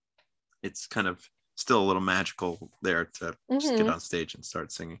it's kind of still a little magical there to just get on stage and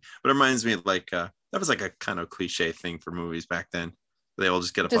start singing. But it reminds me of like that was like a kind of cliche thing for movies back then. They all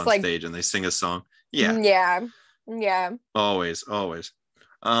just get up on stage and they sing a song. Yeah. Always. What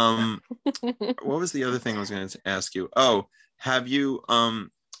was the other thing I was going to ask you? Oh, have you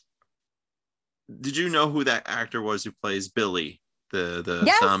did you know who that actor was who plays Billy, the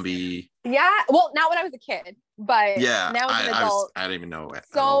zombie? Yeah, well, not when I was a kid, but now as an adult, I don't even know.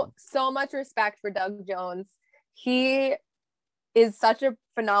 So much respect for Doug Jones. He is such a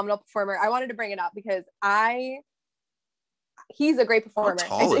phenomenal performer. I wanted to bring it up because he's a great performer.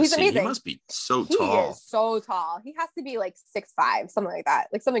 How tall he's is he? amazing. He must be so tall. He is so tall. He has to be like 6'5", something like that.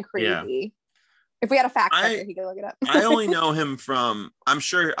 Like something crazy. Yeah. If we had a fact checker, he could look it up. I only know him from, I'm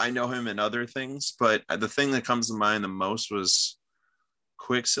sure I know him in other things, but the thing that comes to mind the most was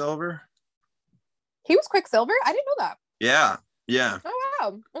Quicksilver. He was Quicksilver? I didn't know that. Yeah. Oh,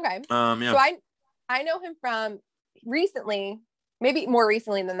 wow. Okay. Yeah. So I know him from recently, maybe more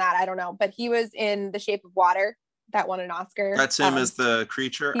recently than that. I don't know. But he was in The Shape of Water that won an Oscar. That's him as the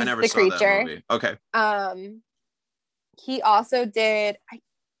creature? I never saw that movie. Okay. He also did, I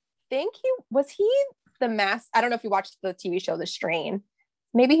think he the master. I don't know if you watched the TV show The Strain.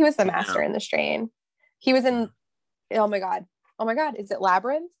 Maybe he was the master in The Strain. He was in, oh my god, is it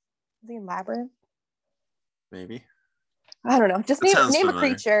Labyrinth? Is he in Labyrinth? Maybe. I don't know. Just name a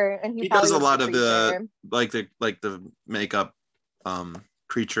creature, and he does a lot of the makeup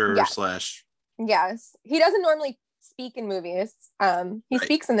creature slash. Yes, he doesn't normally speak in movies. He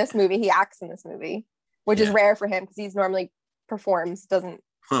speaks in this movie. He acts in this movie, which is rare for him because he's normally performs. Doesn't.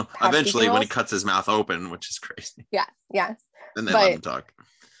 Eventually, when he cuts his mouth open, which is crazy. Yes. And they let him talk.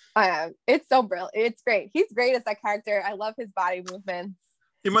 It's so brilliant. It's great. He's great as that character. I love his body movements.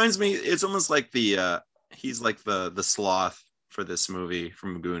 He reminds me, it's almost like he's like the sloth for this movie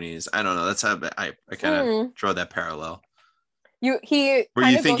from Goonies. I don't know. That's how I kind of draw that parallel. He where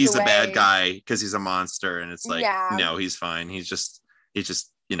you think he's a bad guy because he's a monster, and it's like, no, he's fine. He's just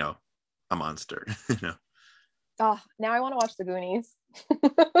a monster. Oh, now I want to watch the Goonies.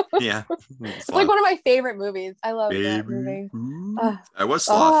 Yeah, it's like one of my favorite movies. I love that movie. I was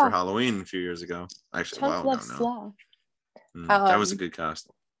Sloth for Halloween a few years ago. Actually, Sloth. That was a good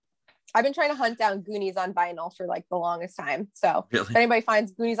costume. I've been trying to hunt down Goonies on vinyl for like the longest time. So really? If anybody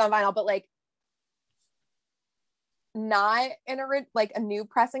finds Goonies on vinyl, but like not in a new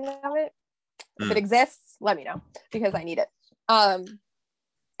pressing of it, if it exists, let me know because I need it.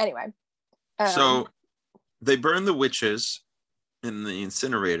 Anyway. So they burn the witches in the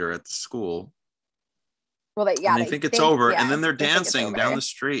incinerator at the school. Well, they think it's over, and then they're dancing down the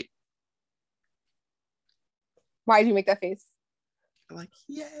street. Why did you make that face? They're like,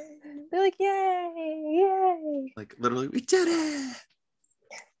 yay! They're like, yay, yay! Like literally, we did it!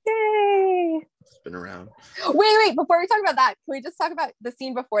 Yay! Spin around. Wait! Before we talk about that, can we just talk about the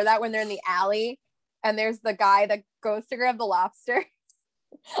scene before that when they're in the alley and there's the guy that goes to grab the lobster?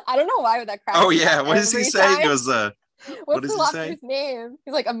 I don't know why would that crack. Oh yeah, what does he say? He goes, what's the lobster's name?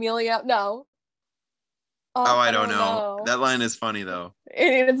 He's like Amelia. No. Oh, I don't know. That line is funny though.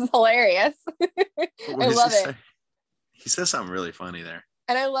 It's hilarious. I love it. He says something really funny there.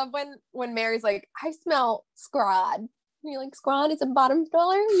 And I love when Mary's like, I smell scrod. And you're like, scrod is a bottom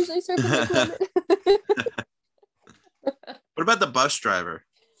dweller, usually served with women. What about the bus driver?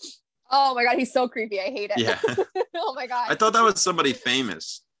 Oh my god, he's so creepy. I hate it. Yeah. Oh my god. I thought that was somebody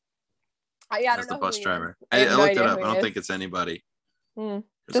famous. I don't know. The bus driver. I looked it up. I don't think it's anybody.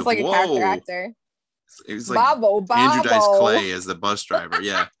 Just like a character actor. It was like Andrew Dice Clay as the bus driver.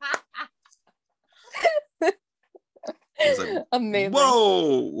 Yeah. Like, amazing.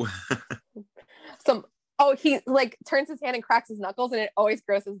 Whoa. He like turns his hand and cracks his knuckles, and it always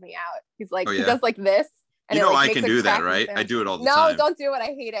grosses me out. He's like, he does like this. And I can do that, right? I do it all the time. No, don't do it.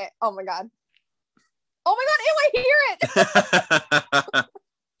 I hate it. Oh my god. Oh my god, ew, I hear it.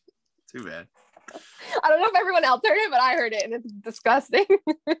 Too bad. I don't know if everyone else heard it, but I heard it, and it's disgusting.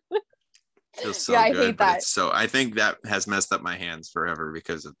 Feels so good, I hate that. I think that has messed up my hands forever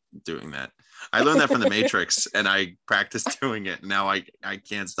because of doing that. I learned that from The Matrix, and I practiced doing it. Now I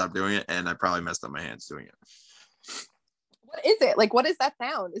can't stop doing it, and I probably messed up my hands doing it. What is it? Like, what is that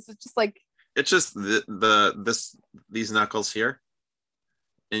sound? Is it just like... It's just these knuckles here,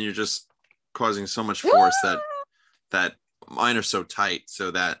 and you're just causing so much force that mine are so tight,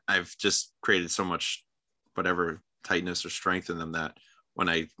 so that I've just created so much whatever tightness or strength in them that when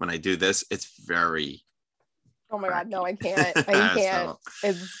I do this, it's very... Oh my god, no, I can't. I can't.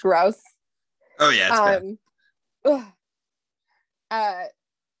 It's gross. Oh yeah, it's bad.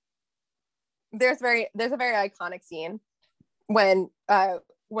 There's a very iconic scene when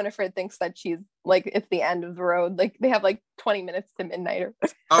Winifred thinks that she's like, it's the end of the road. Like they have like 20 minutes to midnight or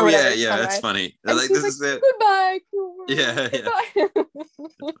whatever, yeah, it's funny. They're like, this is it. Goodbye. Yeah.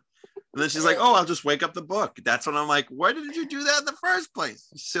 And then she's like, oh, I'll just wake up the book. That's when I'm like, why did you do that in the first place,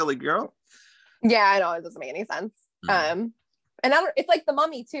 you silly girl? Yeah, I know, it doesn't make any sense. And it's like the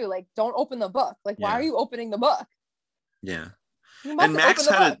Mummy too. Like, don't open the book. Like, why are you opening the book? Yeah. And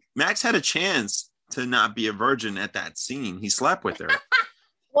Max had a chance to not be a virgin at that scene. He slept with her.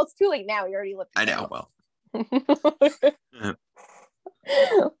 Well, it's too late now. He already lived. I know. Well,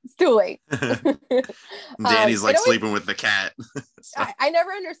 it's too late. Danny's like sleeping with the cat. So. I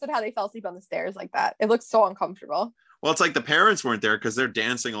never understood how they fell asleep on the stairs like that. It looks so uncomfortable. Well, it's like the parents weren't there because they're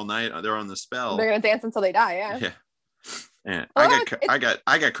dancing all night. They're on the spell. They're gonna dance until they die. Yeah. Yeah. I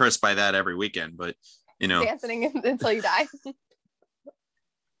got cursed by that every weekend, but dancing until you die.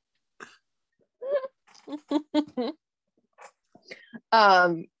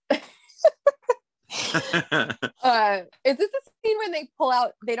 Is this a scene when they pull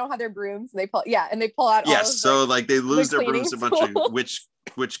out? They don't have their brooms, and they pull out. Yes, so like they lose their brooms. A bunch of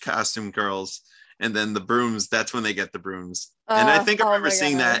witch costume girls. And then the brooms, that's when they get the brooms. And I think I remember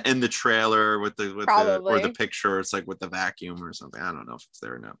seeing that in the trailer with the picture. It's like with the vacuum or something. I don't know if it's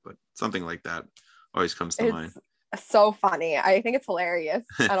there or not, but something like that always comes to mind. So funny. I think it's hilarious.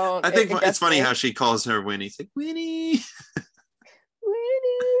 I think it's funny how she calls her Winnie. It's like, Winnie.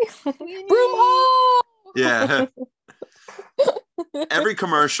 Winnie. Broom hole. Yeah. Every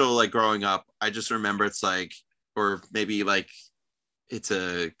commercial, like growing up, I just remember it's like, or maybe like, it's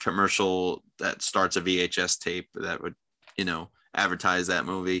a commercial that starts a VHS tape that would, advertise that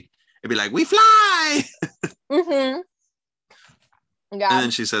movie. It'd be like, we fly. Yeah. And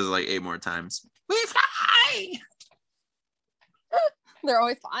then she says it like 8 more times. We fly. They're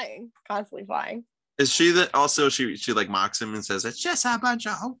always flying, constantly flying. Is she that also she like mocks him and says it's just a bunch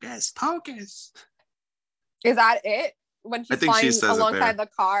of hocus pocus? Is that it? When she's flying alongside the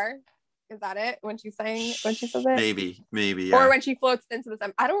car? Is that it? When she's saying when she says it? Maybe, yeah. Or when she floats into the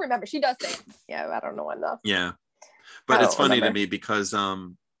sun. I don't remember. She does say it. Yeah, I don't know when though. Yeah. But it's funny to me because I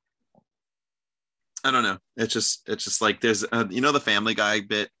don't know. It's just like there's the Family Guy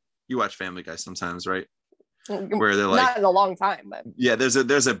bit. You watch Family Guy sometimes, right? Where they're like, not in a long time, but yeah, there's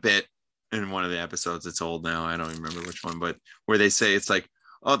a bit in one of the episodes. It's old now. I don't even remember which one, but where they say it's like,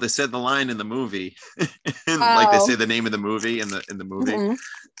 oh, they said the line in the movie, and like they say the name of the movie in the movie, mm-hmm.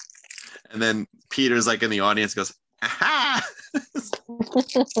 And then Peter's like in the audience goes, aha.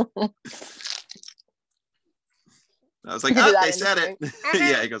 I was like, oh, they said it.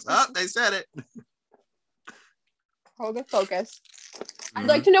 Yeah, he goes, oh, they said it. Hocus Pocus. I'd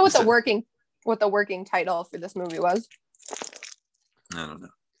like to know what the working title for this movie was. I don't know.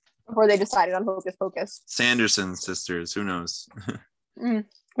 Before they decided on Hocus Pocus. Sanderson sisters. Who knows?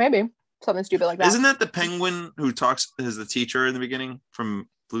 Maybe something stupid like that. Isn't that the penguin who talks as the teacher in the beginning from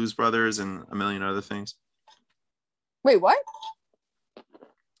Blues Brothers and a million other things? Wait, what?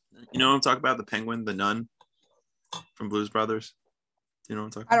 You know what I'm talking about? The penguin, the nun from Blues Brothers. You know what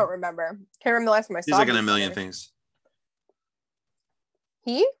I'm talking about? I don't remember. Can't remember the last time I saw. He's like in a million things.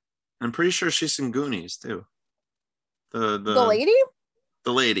 He? I'm pretty sure she's in Goonies too. The lady?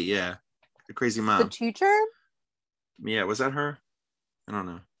 The lady, yeah. The crazy mom. The teacher? Yeah, was that her? I don't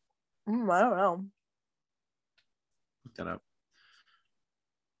know. I don't know. Look that up.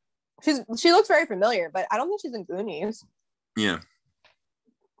 She looks very familiar, but I don't think she's in Goonies. Yeah.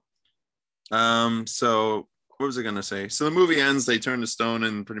 So what was I gonna say? So the movie ends, they turn to stone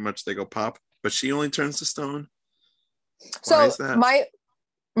and pretty much they go pop, but she only turns to stone. Why is that?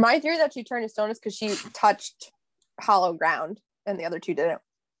 My theory that she turned to stone is because she touched hollow ground and the other two didn't.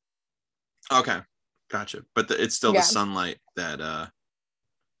 Okay, gotcha. But it's still the sunlight that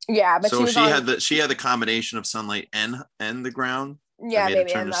yeah, but so she had the combination of sunlight and the ground. Yeah,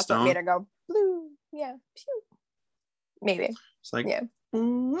 maybe, and that's what made her go blue. Yeah, pew. Maybe. It's like, yeah,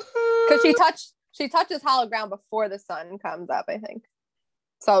 because she touches hollow ground before the sun comes up, I think.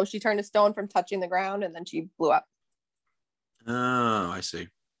 So she turned to stone from touching the ground, and then she blew up. Oh, I see.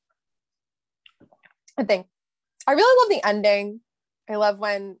 I think I really love the ending. I love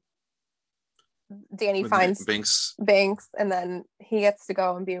when Danny finds Binks, and then he gets to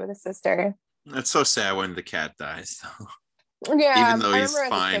go and be with his sister. It's so sad when the cat dies, though. Yeah, even though he's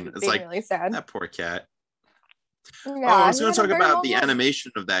fine, it's like really sad. That poor cat. Yeah, I was going to talk about the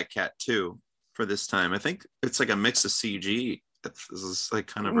animation of that cat too. For this time, I think it's like a mix of CG. This is like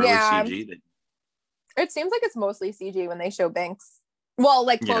kind of early CG. It seems like it's mostly CG when they show Binks. Well,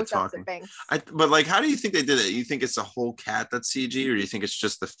 like close-ups of Binks. But like, how do you think they did it? You think it's a whole cat that's CG, or do you think it's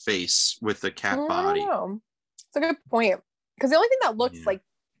just the face with the cat body? I don't know. It's a good point. Because the only thing that looks like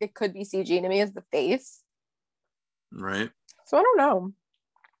it could be CG to me is the face. Right. So I don't know.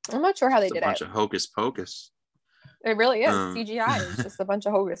 I'm not sure how they did it. A bunch of hocus pocus. It really is. CGI is just a bunch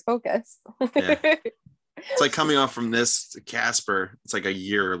of hocus pocus. Yeah. It's like coming off from this to Casper. It's like a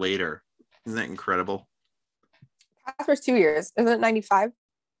year later. Isn't that incredible? Casper's 2 years. Isn't it 95?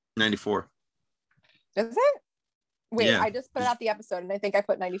 94. Is it? Wait, I just put out the episode and I think I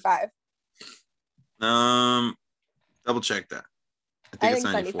put 95. Double check that. I think it's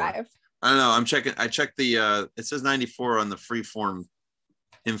 95. I don't know. I'm checking. I checked the it says 94 on the freeform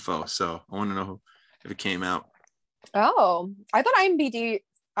info, so I want to know if it came out. Oh, I thought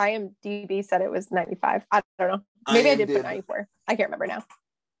IMDb said it was 95. I don't know. Maybe I did put 94. I can't remember now.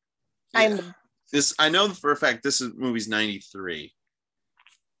 Yeah. I know for a fact this movie's 93.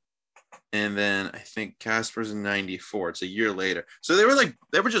 And then I think Casper's in 94. It's a year later. So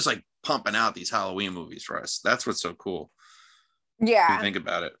they were just like pumping out these Halloween movies for us. That's what's so cool. Yeah. If you think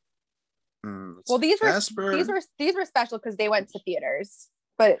about it. Well, these were special because they went to theaters.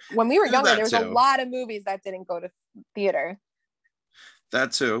 But when we were younger, there was a lot of movies that didn't go to theater.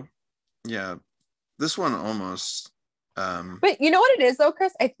 That too. Yeah. This one almost. But you know what it is though,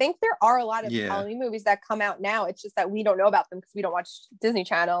 Chris? I think there are a lot of Halloween movies that come out now. It's just that we don't know about them because we don't watch Disney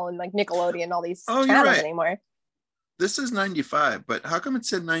Channel and like Nickelodeon and all these channels anymore. This is 95, but how come it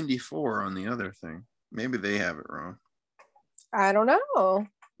said 94 on the other thing? Maybe they have it wrong. I don't know.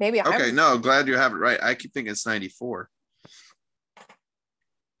 Maybe no, glad you have it right. I keep thinking it's 94.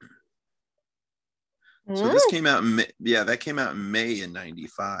 So this came out in May. Yeah, that came out in May in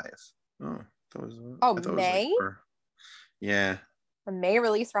 95. May? Yeah. A May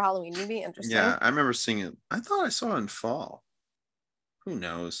release for Halloween movie? Interesting. Yeah, I remember seeing it. I thought I saw it in fall. Who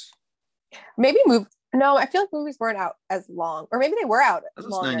knows? Maybe No, I feel like movies weren't out as long, or maybe they were out That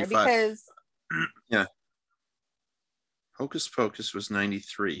was longer 95. because Yeah. Hocus Pocus was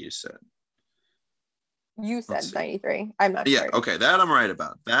 93, you said. you said 93. I'm not sure. Yeah, okay, that I'm right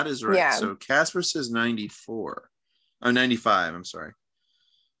about. That is right. Yeah. So Casper says 94. Oh, 95, I'm sorry.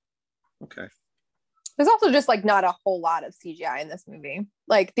 Okay. There's also just like not a whole lot of CGI in this movie.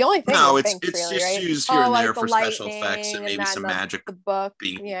 Like the only thing it's really, just right? used here and there like for special effects and maybe some magic the book.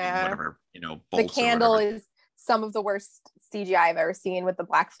 beam, Yeah. whatever, The bolts candle or whatever. is some of the worst CGI I've ever seen with the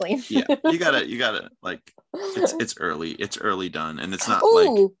black flame. Yeah, you gotta like it's early done, and it's not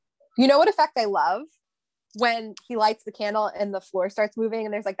Ooh, you know what effect I love? When he lights the candle and the floor starts moving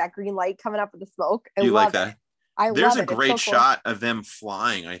and there's like that green light coming up with the smoke. I you love like that? it. I There's love a it. great It's so cool. shot of them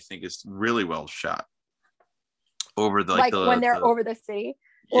flying. I think is really well shot over the like when they're over the city,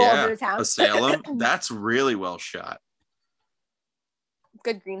 over the town, Salem. That's really well shot.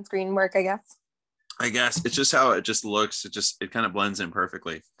 Good green screen work, I guess. It's just how it just looks. It kind of blends in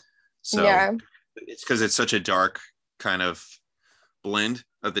perfectly. So yeah, it's because it's such a dark kind of blend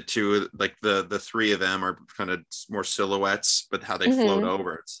of the two. Like the three of them are kind of more silhouettes, but how they float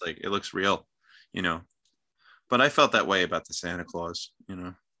over, it's like it looks real, But I felt that way about the Santa Claus,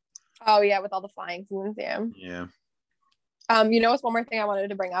 Oh yeah, with all the flying scenes, yeah. Yeah. What's one more thing I wanted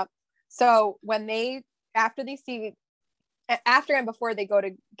to bring up? So when after and before they go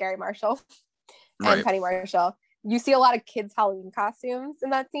to Gary Marshall and Penny Marshall, you see a lot of kids' Halloween costumes in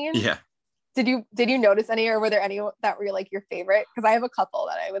that scene. Yeah. Did you notice any, or were there any that were like your favorite? Because I have a couple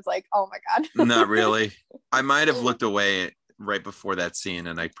that I was like, oh my god. Not really. I might have looked away right before that scene,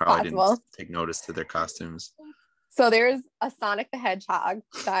 and I probably didn't take notice to their costumes. So there's a Sonic the Hedgehog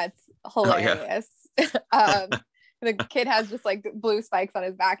that's hilarious. Oh, yeah. The kid has just like blue spikes on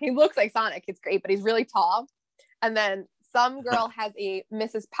his back. He looks like Sonic. It's great, but he's really tall. And then some girl has a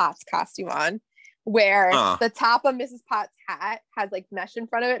Mrs. Potts costume on, where the top of Mrs. Potts' hat has like mesh in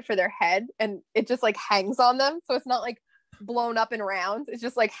front of it for their head, and it just like hangs on them. So it's not like blown up and round. It's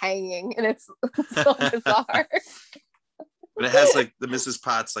just like hanging, and it's so bizarre. But it has like the Mrs.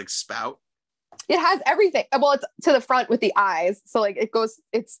 Potts like spout. It has everything. Well, it's to the front with the eyes. So like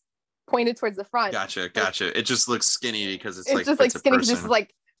it's pointed towards the front. Gotcha. It just looks skinny because it's just like skinny because it's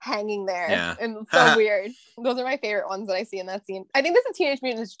like hanging there. Yeah. And it's so weird. Those are my favorite ones that I see in that scene. I think this is Teenage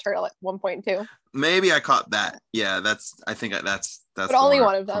Mutant Ninja Turtle at one point too. Maybe I caught that. Yeah, I think that's but only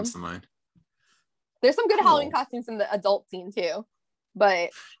one of them comes to mind. There's some good Halloween costumes in the adult scene too. But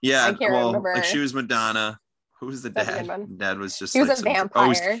yeah, I can't remember. Like she was Madonna. Who was the dad? Dad was just he was a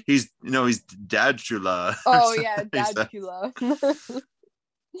vampire. He's Dadula. Oh yeah, Dadula.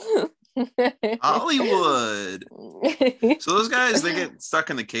 Hollywood. So those guys, they get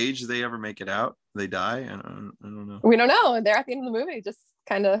stuck in the cage. Do they ever make it out? They die? I don't know. We don't know. They're at the end of the movie, just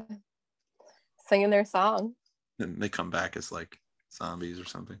kind of singing their song. And they come back as like zombies or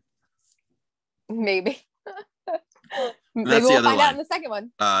something. Maybe. Maybe we'll find out in the second one.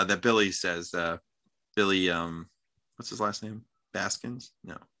 That Billy says. Billy, what's his last name? Baskins?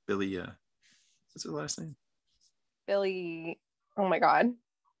 No, Billy. What's his last name? Billy. Oh my God.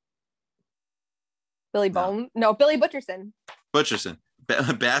 Billy Bone? No, Billy Butcherson.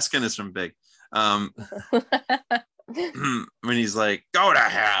 Baskin is from Big. When he's like, "Go to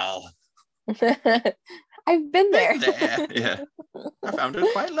hell." I've been there. Yeah, I found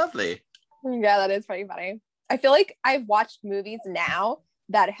it quite lovely. Yeah, that is pretty funny. I feel like I've watched movies now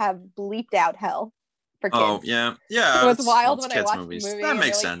that have bleeped out hell for kids. Oh yeah. So it's wild when I watch movies. That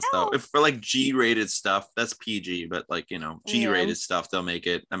makes sense though. If for like G-rated stuff, that's PG, but like G-rated stuff, they'll make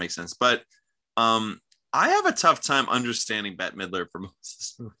it. That makes sense. But I have a tough time understanding Bette Midler for most of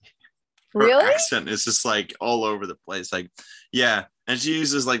this movie. Her accent is just like all over the place. Like, yeah, and she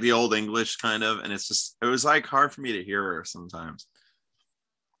uses like the old English kind of, and it was like hard for me to hear her sometimes.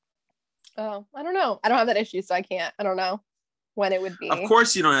 Oh, I don't know. I don't have that issue, so I don't know when it would be. Of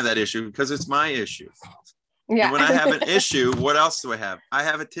course you don't have that issue because it's my issue. Yeah. And when I have an issue, what else do I have? I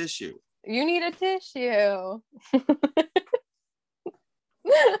have a tissue. You need a tissue.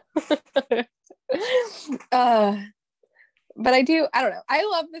 But I don't know. I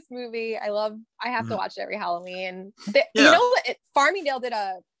love this movie. I have to watch it every Halloween. You know what? Farmingdale did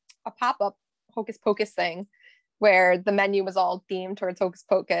a pop-up Hocus Pocus thing where the menu was all themed towards Hocus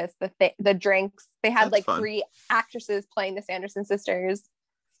Pocus. The drinks, they had like fun. 3 actresses playing the Sanderson sisters.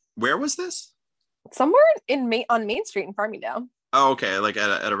 Where was this? Somewhere on Main Street in Farmingdale. Oh, okay. Like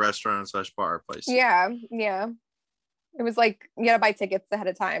at a restaurant / bar place. Yeah. It was like you had to buy tickets ahead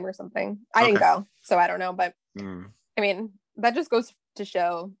of time or something. I didn't go, so I don't know. But I mean, that just goes to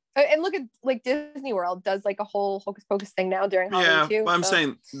show And look at like Disney World does like a whole Hocus Pocus thing now during Halloween too. But I'm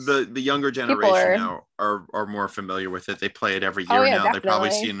saying the younger generation now are more familiar with it. They play it every year now. Definitely. They've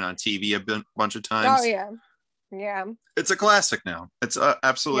probably seen it on TV a bunch of times. Oh yeah, yeah. It's a classic now. It's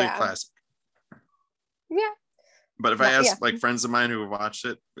absolutely a classic. Yeah. But if I ask like friends of mine who watched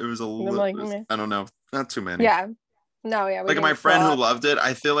it, it was a little. I don't know, not too many. Yeah. No, yeah. Like my friend who loved it,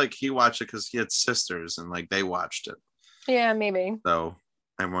 I feel like he watched it because he had sisters and like they watched it. Yeah, maybe. So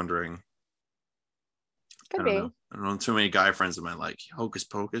I'm wondering. Could be. I don't know too many guy friends of mine like Hocus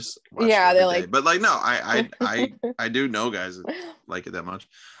Pocus. Yeah, they're like. But like no, I do know guys that like it that much.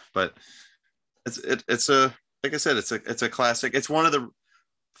 But it's a like I said, it's a classic. It's one of the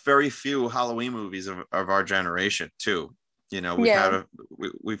very few Halloween movies of our generation too. You know,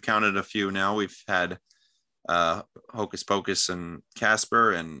 we've counted a few now. We've had Hocus Pocus and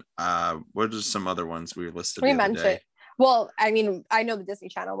Casper and what are some other ones we listed? We mentioned. Well, I mean, I know the Disney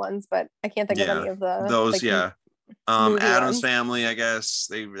Channel ones, but I can't think of any of those. Like, Adam's ones. Family, I guess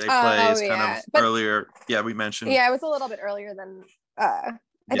they play kind of earlier. Yeah, we mentioned. Yeah, it was a little bit earlier than. I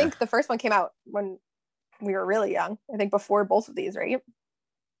think the first one came out when we were really young. I think before both of these, right?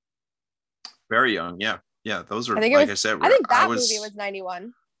 Very young, yeah. Those are I said. I think that movie was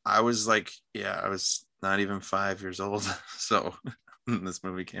 91. I was like, I was not even 5 years old, so this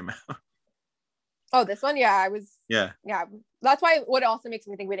movie came out. Oh, this one, I was. Yeah. That's why. What also makes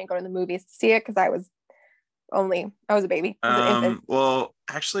me think we didn't go to the movies to see it because I was a baby. An infant. Well,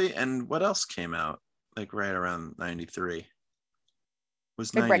 actually, and what else came out like right around 93?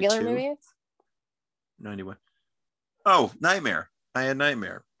 Was like 92? Regular movies? 91. Oh, Nightmare. I had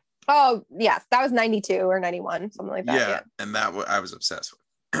Nightmare. Oh, yes. That was 92 or 91, something like that. Yeah. And that I was obsessed with.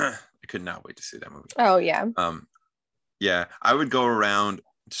 I could not wait to see that movie. Oh, yeah. Yeah. I would go around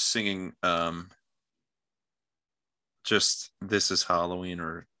singing just This Is Halloween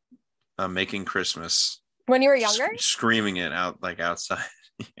or Making Christmas. When you were younger? Screaming it out like outside.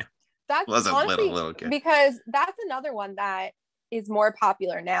 Yeah. That's wasn't honestly, little kid. Because that's another one that is more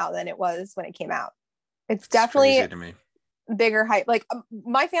popular now than it was when it came out. It's definitely crazy to me. Bigger hype. Like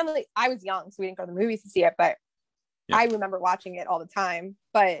my family, I was young, so we didn't go to the movies to see it, but I remember watching it all the time.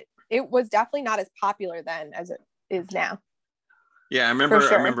 But it was definitely not as popular then as it is now. Yeah, I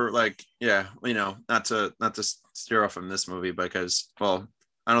remember like, not to steer off from this movie because, well,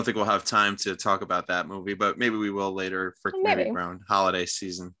 I don't think we'll have time to talk about that movie, but maybe we will later for maybe around holiday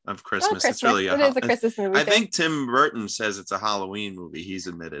season of Christmas. It's really it is a Christmas movie. I think Tim Burton says it's a Halloween movie. He's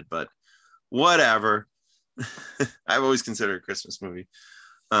admitted, but whatever. I've always considered a Christmas movie.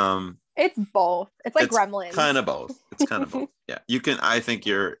 It's both. It's like Gremlins. Kind of both. It's kind of both. Yeah, you can. I think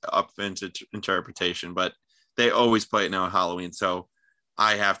you're up into interpretation, but they always play it now at Halloween, so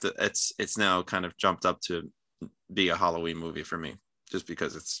I have to. It's now kind of jumped up to be a Halloween movie for me, just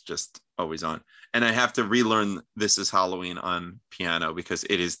because it's just always on, and I have to relearn "This Is Halloween" on piano because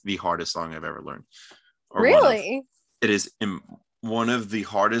it is the hardest song I've ever learned. Really? It is one of the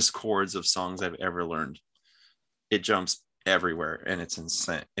hardest chords of songs I've ever learned. It jumps everywhere and it's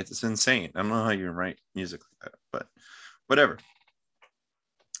insane. It's insane. I don't know how you can write music like that, but whatever.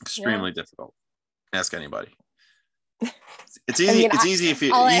 Extremely difficult. Ask anybody. It's easy. It's easy if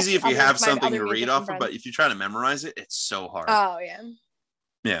you have something to read off of, but if you try to memorize it, it's so hard. Oh yeah.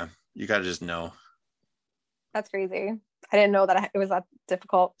 Yeah, you gotta just know. That's crazy. I didn't know that it was that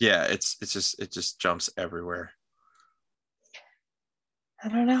difficult. Yeah, it just jumps everywhere. I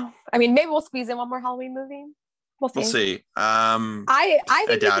don't know. I mean, maybe we'll squeeze in one more Halloween movie. We'll see. I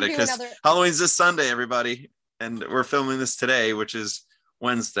doubt it because Halloween's this Sunday, everybody, and we're filming this today, which is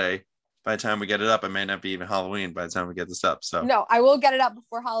Wednesday. By the time we get it up, it may not be even Halloween by the time we get this up. So no, I will get it up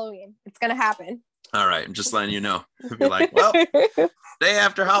before Halloween. It's gonna happen. All right, I'm just letting you know. Be like, well, day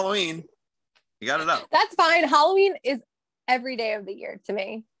after Halloween, you got it up. That's fine. Halloween is every day of the year to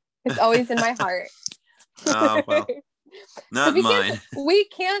me. It's always in my heart. Oh well, not mine. We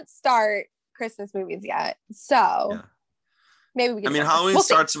can't start Christmas movies yet, so maybe we can. I mean, Halloween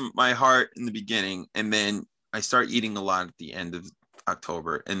starts in my heart in the beginning, and then I start eating a lot at the end of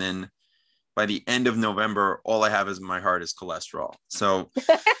October, and then by the end of November, all I have in my heart is cholesterol. So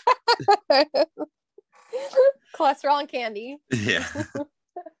cholesterol and candy. Yeah.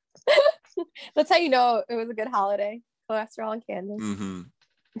 That's how you know it was a good holiday. Cholesterol and candy. Mm-hmm.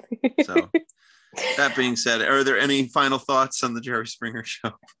 So that being said, are there any final thoughts on the Jerry Springer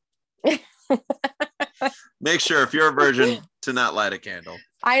Show? Make sure if you're a virgin to not light a candle.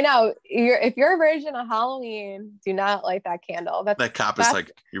 I know. If you're a virgin on Halloween, do not light that candle. That cop is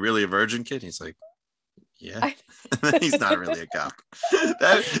like, "You really a virgin, kid?" He's like, "Yeah." He's not really a cop.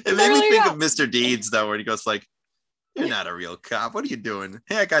 It made me think of Mr. Deeds though, where he goes like, You're not a real cop. What are you doing?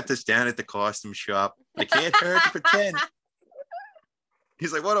 Hey, I got this down at the costume shop. I can't hurt to pretend.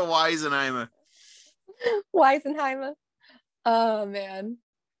 He's like, what a Weisenheimer. Weisenheimer. Oh man.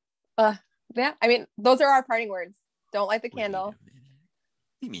 Yeah, I mean, those are our parting words. Don't light the candle. What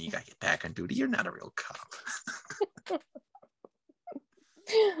do you mean you gotta get back on duty? You're not a real cop.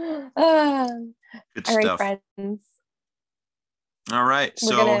 Good all right, stuff. friends. All right.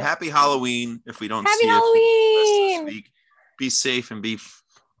 So happy Halloween. If we don't happy see Halloween! it this week, be safe and be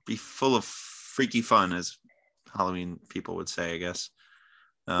full of freaky fun, as Halloween people would say, I guess.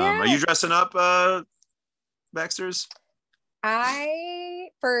 Are you dressing up, Baxter's?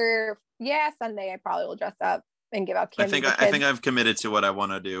 Sunday I probably will dress up and give out candy. I think I've committed to what I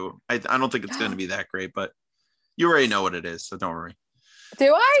want to do. I don't think it's going to be that great, but you already know what it is, so don't worry.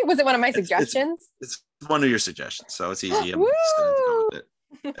 Do I? Was it one of my suggestions? It's one of your suggestions, so it's easy. I'm just going to go with it.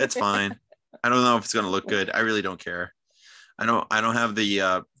 It's fine. I don't know if it's going to look good. I really don't care. I don't have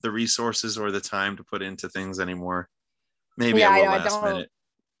the resources or the time to put into things anymore. Maybe I will last minute.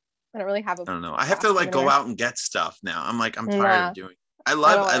 I don't really have I don't know. I have to go out and get stuff now. I'm tired of doing it. I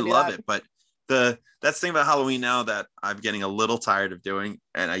love it, but that's the thing about Halloween now that I'm getting a little tired of doing,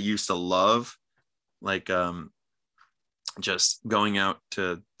 and I used to love just going out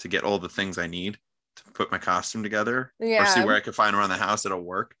to get all the things I need to put my costume together or see where I could find around the house that'll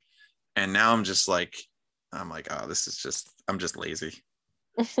work. And now I'm like, oh, I'm just lazy.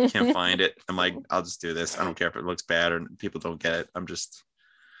 Can't find it. I'm like, I'll just do this. I don't care if it looks bad or people don't get it.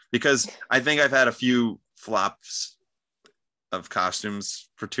 Because I think I've had a few flops of costumes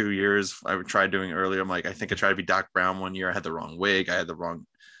for 2 years. I tried doing earlier. I'm like, I think I tried to be Doc Brown one year. I had the wrong wig. I had the wrong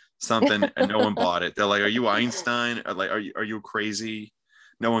something, and no one bought it. They're like, "Are you Einstein?" Or like, "Are you crazy?"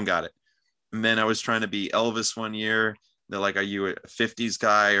 No one got it. And then I was trying to be Elvis one year. They're like, "Are you a '50s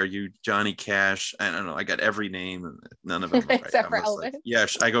guy? Are you Johnny Cash?" I don't know. I got every name, and none of them were right. Except for Elvis. Like, yeah,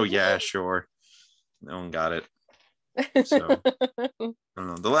 I go, yeah, sure. No one got it. So I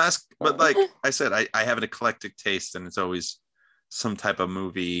don't know. But like I said, I have an eclectic taste, and it's always some type of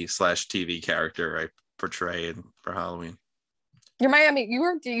movie / TV character I portray for Halloween. You're Miami.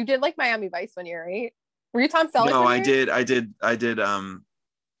 You did like Miami Vice one year, right? Were you Tom Selleck? No, I did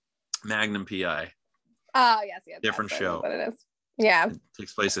Magnum PI. Oh, yes. Different show. What it is. Yeah. It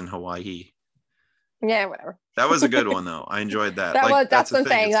takes place in Hawaii. Yeah, whatever. That was a good one though. I enjoyed that. That's what I'm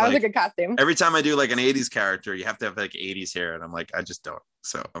saying. That was a good costume. Every time I do like an 80s character, you have to have like 80s hair. And I'm like, I just don't.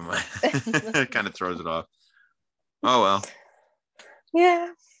 So I'm like, it kind of throws it off. Oh, well. Yeah.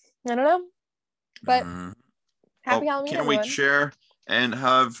 I don't know. But happy Halloween. Can't wait to share and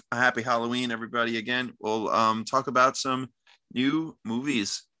have a happy Halloween, everybody. Again, we'll talk about some new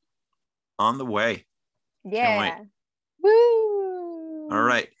movies on the way. Yeah. Woo. All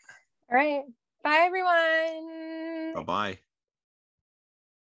right. Bye, everyone. Bye-bye.